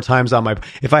mentioned more times on my.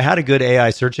 If I had a good AI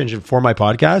search engine for my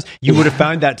podcast, you would have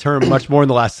found that term much more in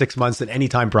the last 6 months than any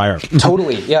time prior.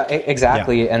 Totally,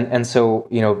 exactly. Yeah. And so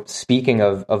speaking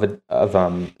of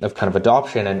kind of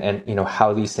adoption and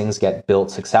how these things get built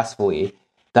successfly.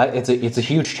 That it's a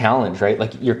huge challenge, right?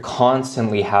 Like you're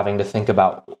constantly having to think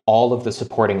about all of the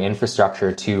supporting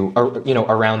infrastructure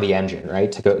around the engine, right?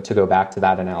 To go back to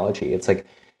that analogy, it's like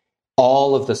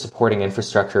all of the supporting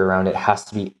infrastructure around it has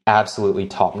to be absolutely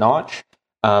top notch.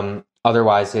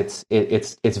 Otherwise,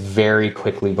 it's very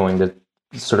quickly going to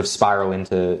sort of spiral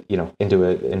into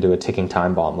a ticking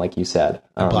time bomb, like you said,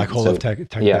 a black hole of tech.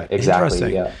 Yeah,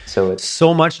 exactly. Yeah, so it's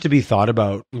so much to be thought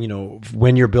about.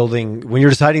 When you're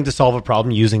deciding to solve a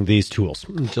problem using these tools,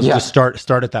 just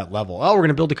start at that level. Oh, we're going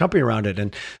to build a company around it,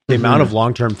 and the amount of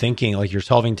long term thinking, like you're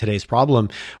solving today's problem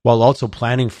while also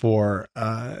planning for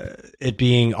it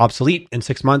being obsolete in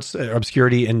 6 months,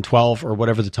 obscurity in 12, or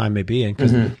whatever the time may be. And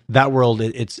because that world,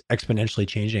 it's exponentially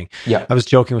changing. Yeah, I was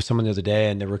joking with someone the other day,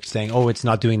 and they were saying, "Oh, it's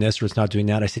not doing this or it's not doing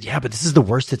that." I said, yeah, but this is the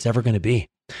worst it's ever going to be.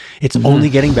 It's only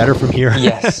getting better from here.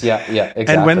 Yes, exactly.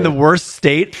 And when the worst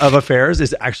state of affairs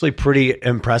is actually pretty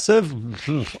impressive,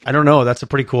 I don't know. That's a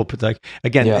pretty cool. Like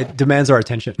again, it demands our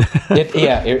attention.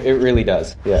 It really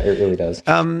does. Yeah, it really does.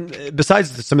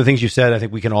 Besides some of the things you said, I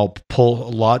think we can all pull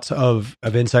lots of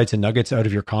insights and nuggets out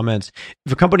of your comments.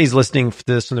 If a company's listening to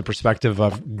this from the perspective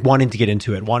of wanting to get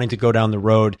into it, wanting to go down the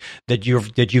road that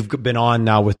you've been on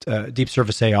now with Deep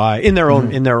Surface AI in their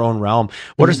own realm,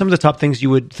 what are some of the top things you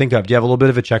would think of? Do you have a little bit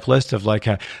of a checklist of like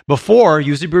before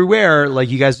user beware, like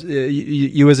you guys,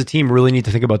 you as a team really need to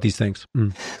think about these things?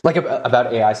 Like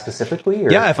about AI specifically? Or,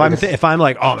 if I'm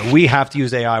like, oh, we have to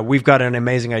use AI, we've got an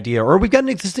amazing idea, or we've got an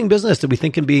existing business that we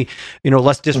think can be,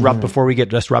 let's disrupt before we get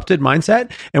disrupted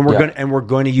mindset, and we're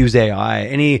going to use AI.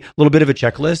 Any little bit of a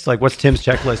checklist? Like what's Tim's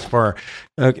checklist for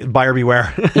buyer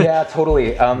beware? Yeah,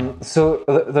 totally. So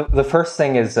the first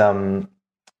thing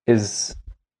is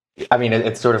I mean,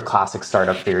 it's sort of classic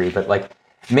startup theory, but like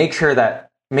make sure that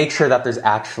there's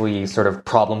actually sort of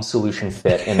problem solution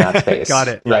fit in that space. Got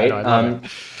it. Right. Yeah,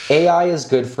 AI is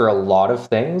good for a lot of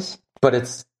things, but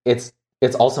it's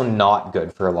also not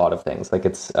good for a lot of things. Like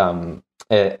it's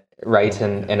right,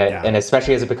 and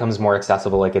especially as it becomes more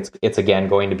accessible, like it's again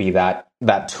going to be that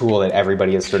tool that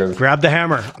everybody is sort of grab the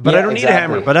hammer, but I don't need a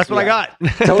hammer, but that's what I got.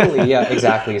 Totally, yeah,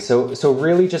 exactly. So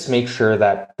really, just make sure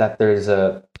that there's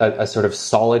a sort of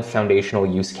solid foundational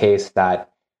use case that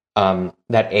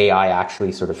AI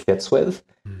actually sort of fits with,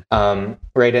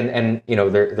 right? And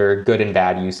there are good and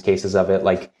bad use cases of it.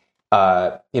 Like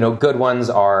good ones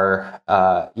are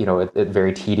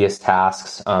very tedious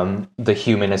tasks. The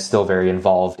human is still very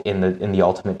involved in the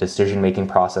ultimate decision making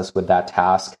process with that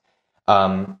task.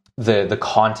 The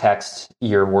context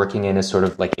you're working in is sort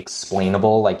of like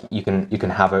explainable. Like you can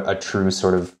have a true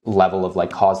sort of level of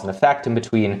like cause and effect in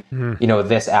between.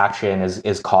 This action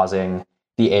is causing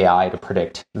the AI to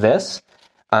predict this.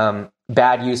 And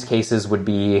Bad use cases would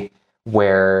be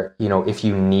where, if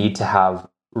you need to have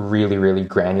really, really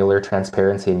granular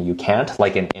transparency and you can't,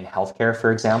 like in healthcare,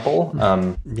 for example.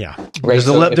 Yeah. Right?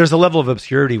 There's a level of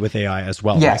obscurity with AI as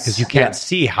well, yes, because you can't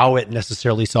see how it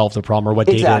necessarily solved the problem or what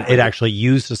exactly. data it actually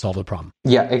used to solve the problem.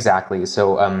 Yeah, exactly.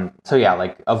 So yeah,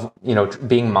 like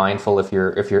being mindful if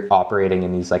you're operating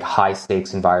in these like high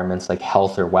stakes environments like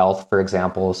health or wealth, for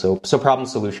example. So problem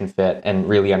solution fit and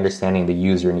really understanding the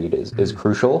user need is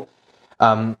crucial.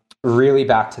 Really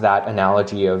back to that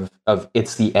analogy of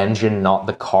it's the engine, not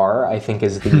the car, I think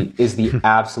is the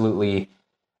absolutely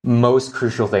most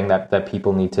crucial thing that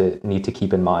people need to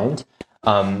keep in mind.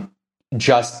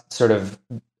 Just sort of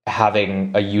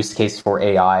having a use case for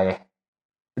AI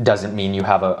doesn't mean you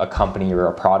have a company or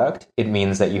a product. It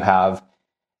means that you have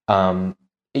an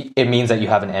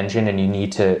engine, and you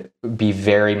need to be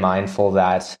very mindful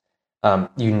that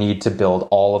you need to build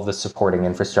all of the supporting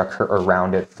infrastructure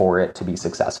around it for it to be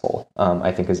successful.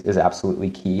 I think is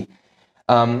absolutely key.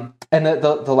 And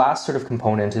the last sort of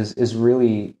component is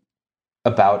really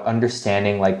about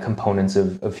understanding like components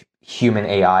of human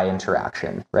AI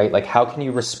interaction, right? Like how can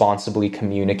you responsibly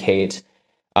communicate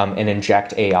and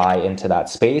inject AI into that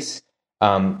space?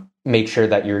 Make sure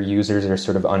that your users are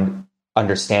sort of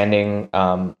understanding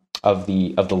of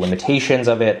the limitations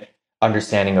of it,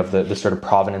 understanding of the sort of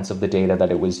provenance of the data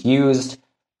that it was used,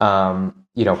 all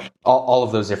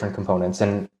of those different components,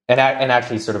 and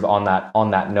actually sort of on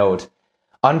that note,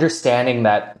 understanding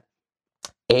that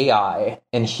AI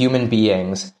and human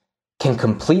beings can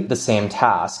complete the same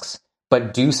tasks,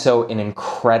 but do so in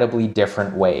incredibly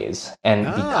different ways, and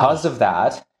because of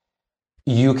that,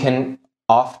 you can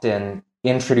often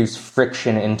introduce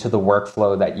friction into the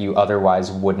workflow that you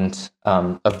otherwise wouldn't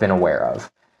have been aware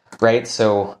of. Right.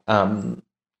 So, talking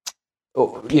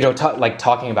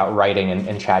about writing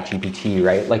in ChatGPT,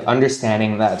 right? Like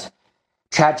understanding that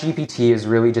ChatGPT is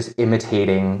really just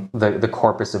imitating the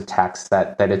corpus of text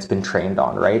that it's been trained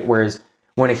on, right? Whereas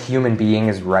when a human being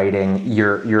is writing,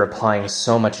 you're applying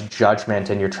so much judgment,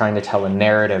 and you're trying to tell a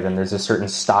narrative, and there's a certain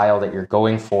style that you're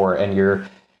going for, and you're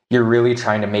really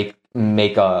trying to make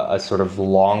a sort of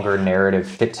longer narrative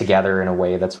fit together in a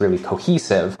way that's really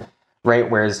cohesive, right?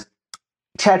 Whereas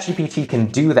ChatGPT can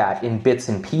do that in bits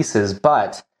and pieces,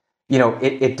 but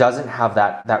it doesn't have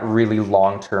that really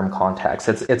long-term context.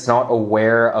 It's not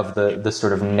aware of the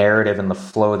sort of narrative and the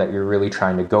flow that you're really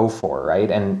trying to go for,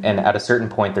 right? And at a certain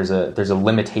point, there's a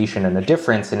limitation and a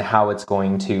difference in how it's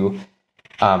going to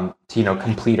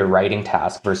complete a writing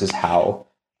task versus how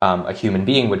a human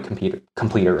being would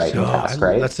complete a writing task,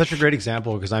 right? That's such a great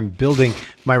example, because I'm building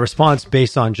my response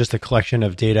based on just a collection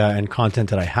of data and content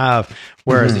that I have.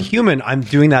 Whereas a human, I'm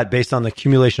doing that based on the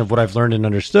accumulation of what I've learned and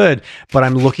understood, but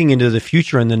I'm looking into the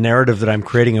future and the narrative that I'm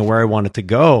creating and where I want it to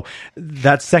go.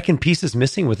 That second piece is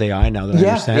missing with AI now that I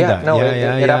understand that. No,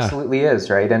 it absolutely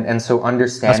is, right? And so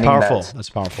understanding that's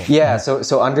powerful. Yeah.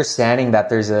 So understanding that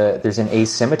there's an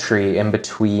asymmetry in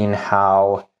between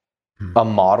how a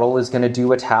model is going to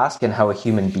do a task and how a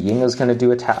human being is going to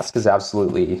do a task is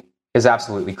absolutely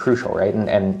crucial, right?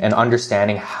 And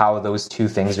understanding how those two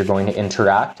things are going to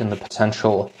interact and the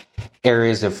potential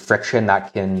areas of friction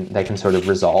that can sort of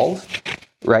resolve,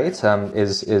 right?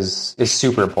 Is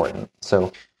super important.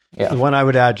 So. Yeah. The one I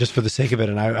would add, just for the sake of it,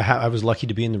 and I was lucky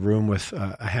to be in the room with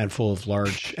a handful of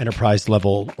large enterprise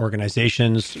level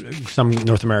organizations, some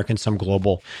North American, some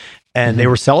global, and they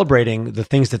were celebrating the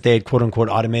things that they had quote unquote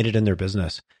automated in their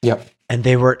business. Yep. And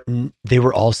they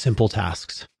were all simple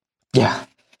tasks. Yeah.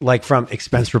 Like from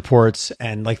expense reports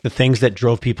and like the things that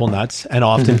drove people nuts and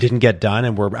often didn't get done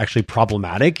and were actually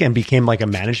problematic and became like a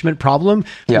management problem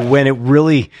when it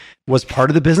really was part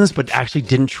of the business, but actually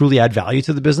didn't truly add value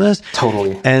to the business.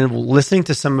 Totally. And listening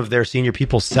to some of their senior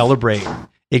people celebrate,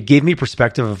 it gave me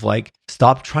perspective of like,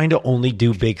 stop trying to only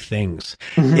do big things.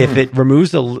 If it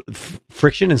removes the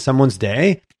friction in someone's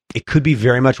day, it could be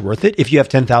very much worth it if you have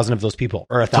 10,000 of those people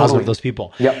or 1,000 of those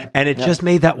people. Yep. And it just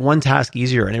made that one task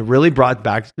easier. And it really brought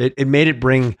back, it made it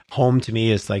bring home to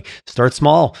me is like, start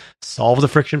small, solve the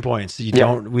friction points. We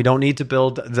don't need to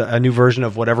build a new version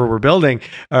of whatever we're building.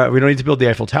 We don't need to build the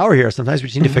Eiffel Tower here. Sometimes we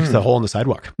just need to fix the hole in the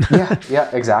sidewalk. Yeah,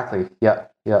 exactly. Yeah.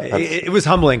 Yeah, it was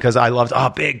humbling because I loved,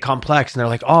 big, complex. And they're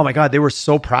like, oh my God, they were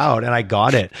so proud. And I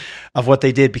got it of what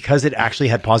they did because it actually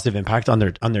had positive impact on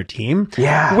their team,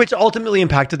 which ultimately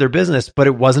impacted their business, but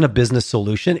it wasn't a business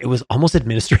solution. It was almost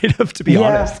administrative, to be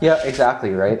honest. Yeah, exactly.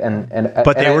 Right.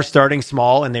 But they were starting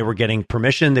small and they were getting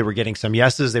permission. They were getting some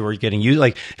yeses. They were getting used.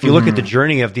 Like if you look at the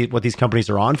journey of what these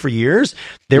companies are on for years,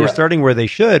 they were starting where they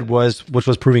should which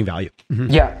was proving value.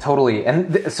 Yeah, totally.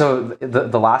 And so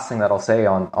the last thing that I'll say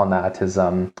on that is,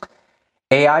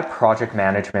 AI project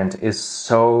management is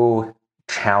so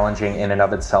challenging in and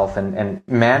of itself, and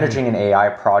managing an AI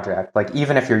project, like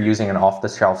even if you're using an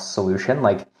off-the-shelf solution,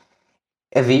 like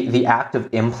the act of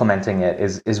implementing it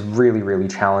is really, really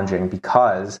challenging,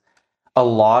 because a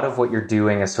lot of what you're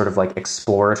doing is sort of like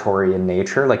exploratory in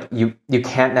nature. Like you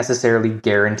can't necessarily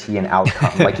guarantee an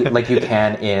outcome like you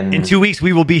can in 2 weeks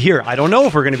we will be here. I don't know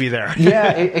if we're going to be there.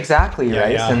 Yeah, exactly.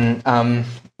 Right. Yeah. And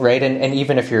right. And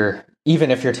even if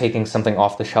you're taking something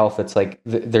off the shelf, it's like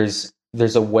there's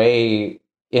a way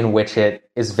in which it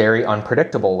is very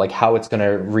unpredictable, like how it's going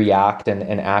to react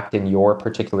and act in your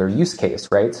particular use case.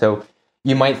 Right. So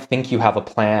you might think you have a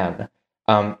plan,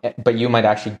 but you might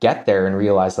actually get there and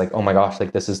realize, like, oh my gosh,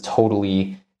 like this is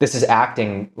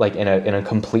acting like in a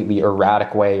completely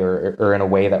erratic way, or in a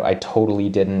way that I totally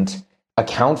didn't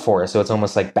account for. So it's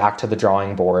almost like back to the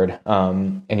drawing board.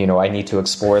 And I need to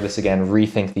explore this again,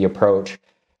 rethink the approach.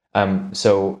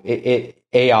 So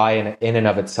AI in and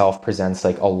of itself presents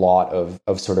like a lot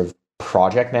of sort of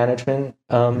project management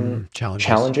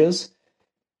challenges.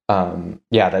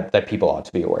 That people ought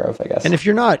to be aware of, I guess. And if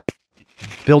you're not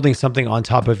building something on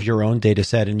top of your own data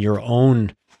set and your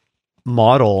own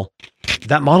model,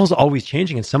 that model's always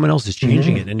changing and someone else is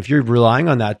changing it. And if you're relying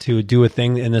on that to do a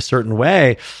thing in a certain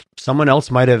way, someone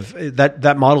else might have,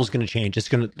 that model's going to change. It's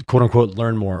going to, quote unquote,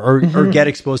 learn more or get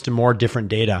exposed to more different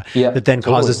data that then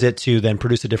causes it to then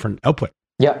produce a different output.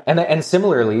 Yeah, and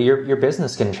similarly, your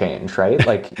business can change, right?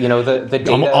 Like, the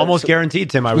data almost guaranteed,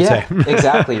 Tim, I would say.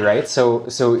 Exactly, right? So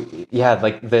yeah,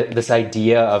 like this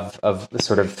idea of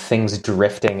sort of things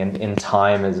drifting in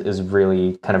time is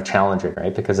really kind of challenging,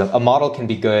 right? Because a model can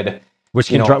be good, which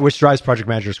drives project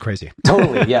managers crazy.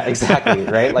 Totally, yeah, exactly,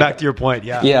 right? Like, back to your point,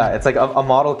 yeah. Yeah, it's like a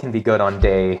model can be good on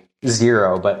day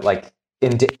 0, but like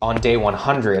on day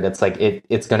 100, it's like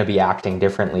it's going to be acting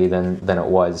differently than it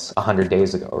was 100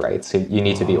 days ago, right? So you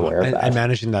need to be aware of that. And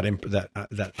managing that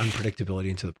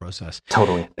unpredictability into the process.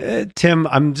 Totally. Tim,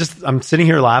 I'm sitting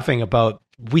here laughing about,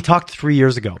 we talked 3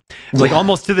 years ago, like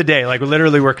almost to the day, like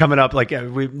literally we're coming up, like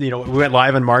we went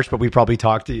live in March, but we probably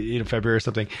talked February or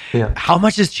something. Yeah. How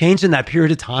much has changed in that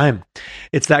period of time?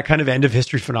 It's that kind of end of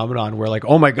history phenomenon where, like,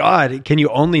 oh my God, can you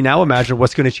only now imagine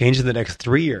what's going to change in the next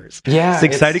 3 years? Yeah. It's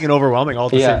exciting and overwhelming all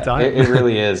at the same time. It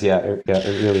really is. Yeah. It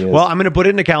really is. Well, I'm going to put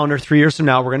it in a calendar. 3 years from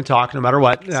now, we're going to talk no matter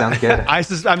what. Sounds good. I'm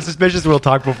suspicious we'll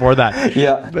talk before that.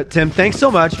 Yeah. But Tim, thanks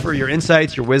so much for your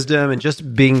insights, your wisdom, and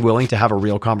just being willing to have a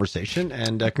real conversation.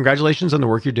 And congratulations on the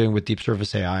work you're doing with Deep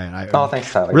Surface AI. And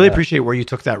thanks, Tyler. Really appreciate where you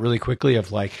took that really quickly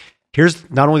of like,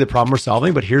 here's not only the problem we're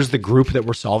solving, but here's the group that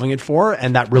we're solving it for.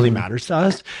 And that really matters to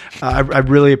us. I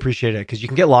really appreciate it, because you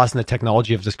can get lost in the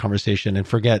technology of this conversation and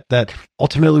forget that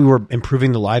ultimately we're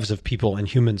improving the lives of people and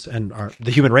humans and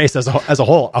the human race as a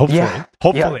whole. Hopefully.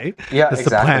 Yeah, that's exactly. the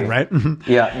plan, right?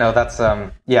 Yeah, no, that's,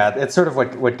 it's sort of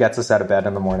what gets us out of bed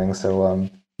in the morning. So,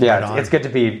 yeah, it's good to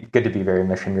be very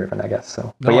mission driven, I guess.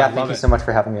 So, but thank you so much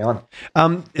for having me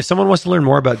on. If someone wants to learn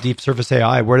more about Deep Surface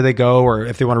AI, where do they go? Or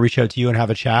if they want to reach out to you and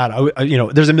have a chat,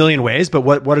 there's a million ways, but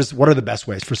what are the best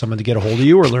ways for someone to get a hold of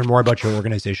you or learn more about your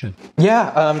organization?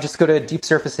 Yeah, just go to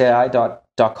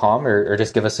deepsurfaceai.com or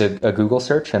just give us a Google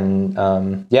search, and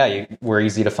we're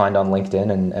easy to find on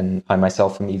LinkedIn, and I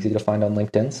myself am easy to find on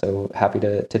LinkedIn. So happy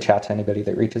to chat to anybody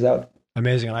that reaches out.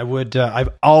 Amazing. And I would,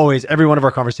 every one of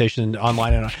our conversations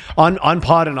online and on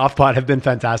pod and off pod have been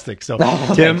fantastic. So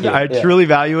Tim, I truly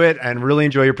value it and really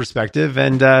enjoy your perspective.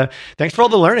 And thanks for all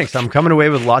the learnings. I'm coming away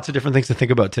with lots of different things to think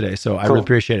about today. So I really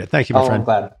appreciate it. Thank you, my friend. I'm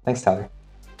glad. Thanks, Tyler.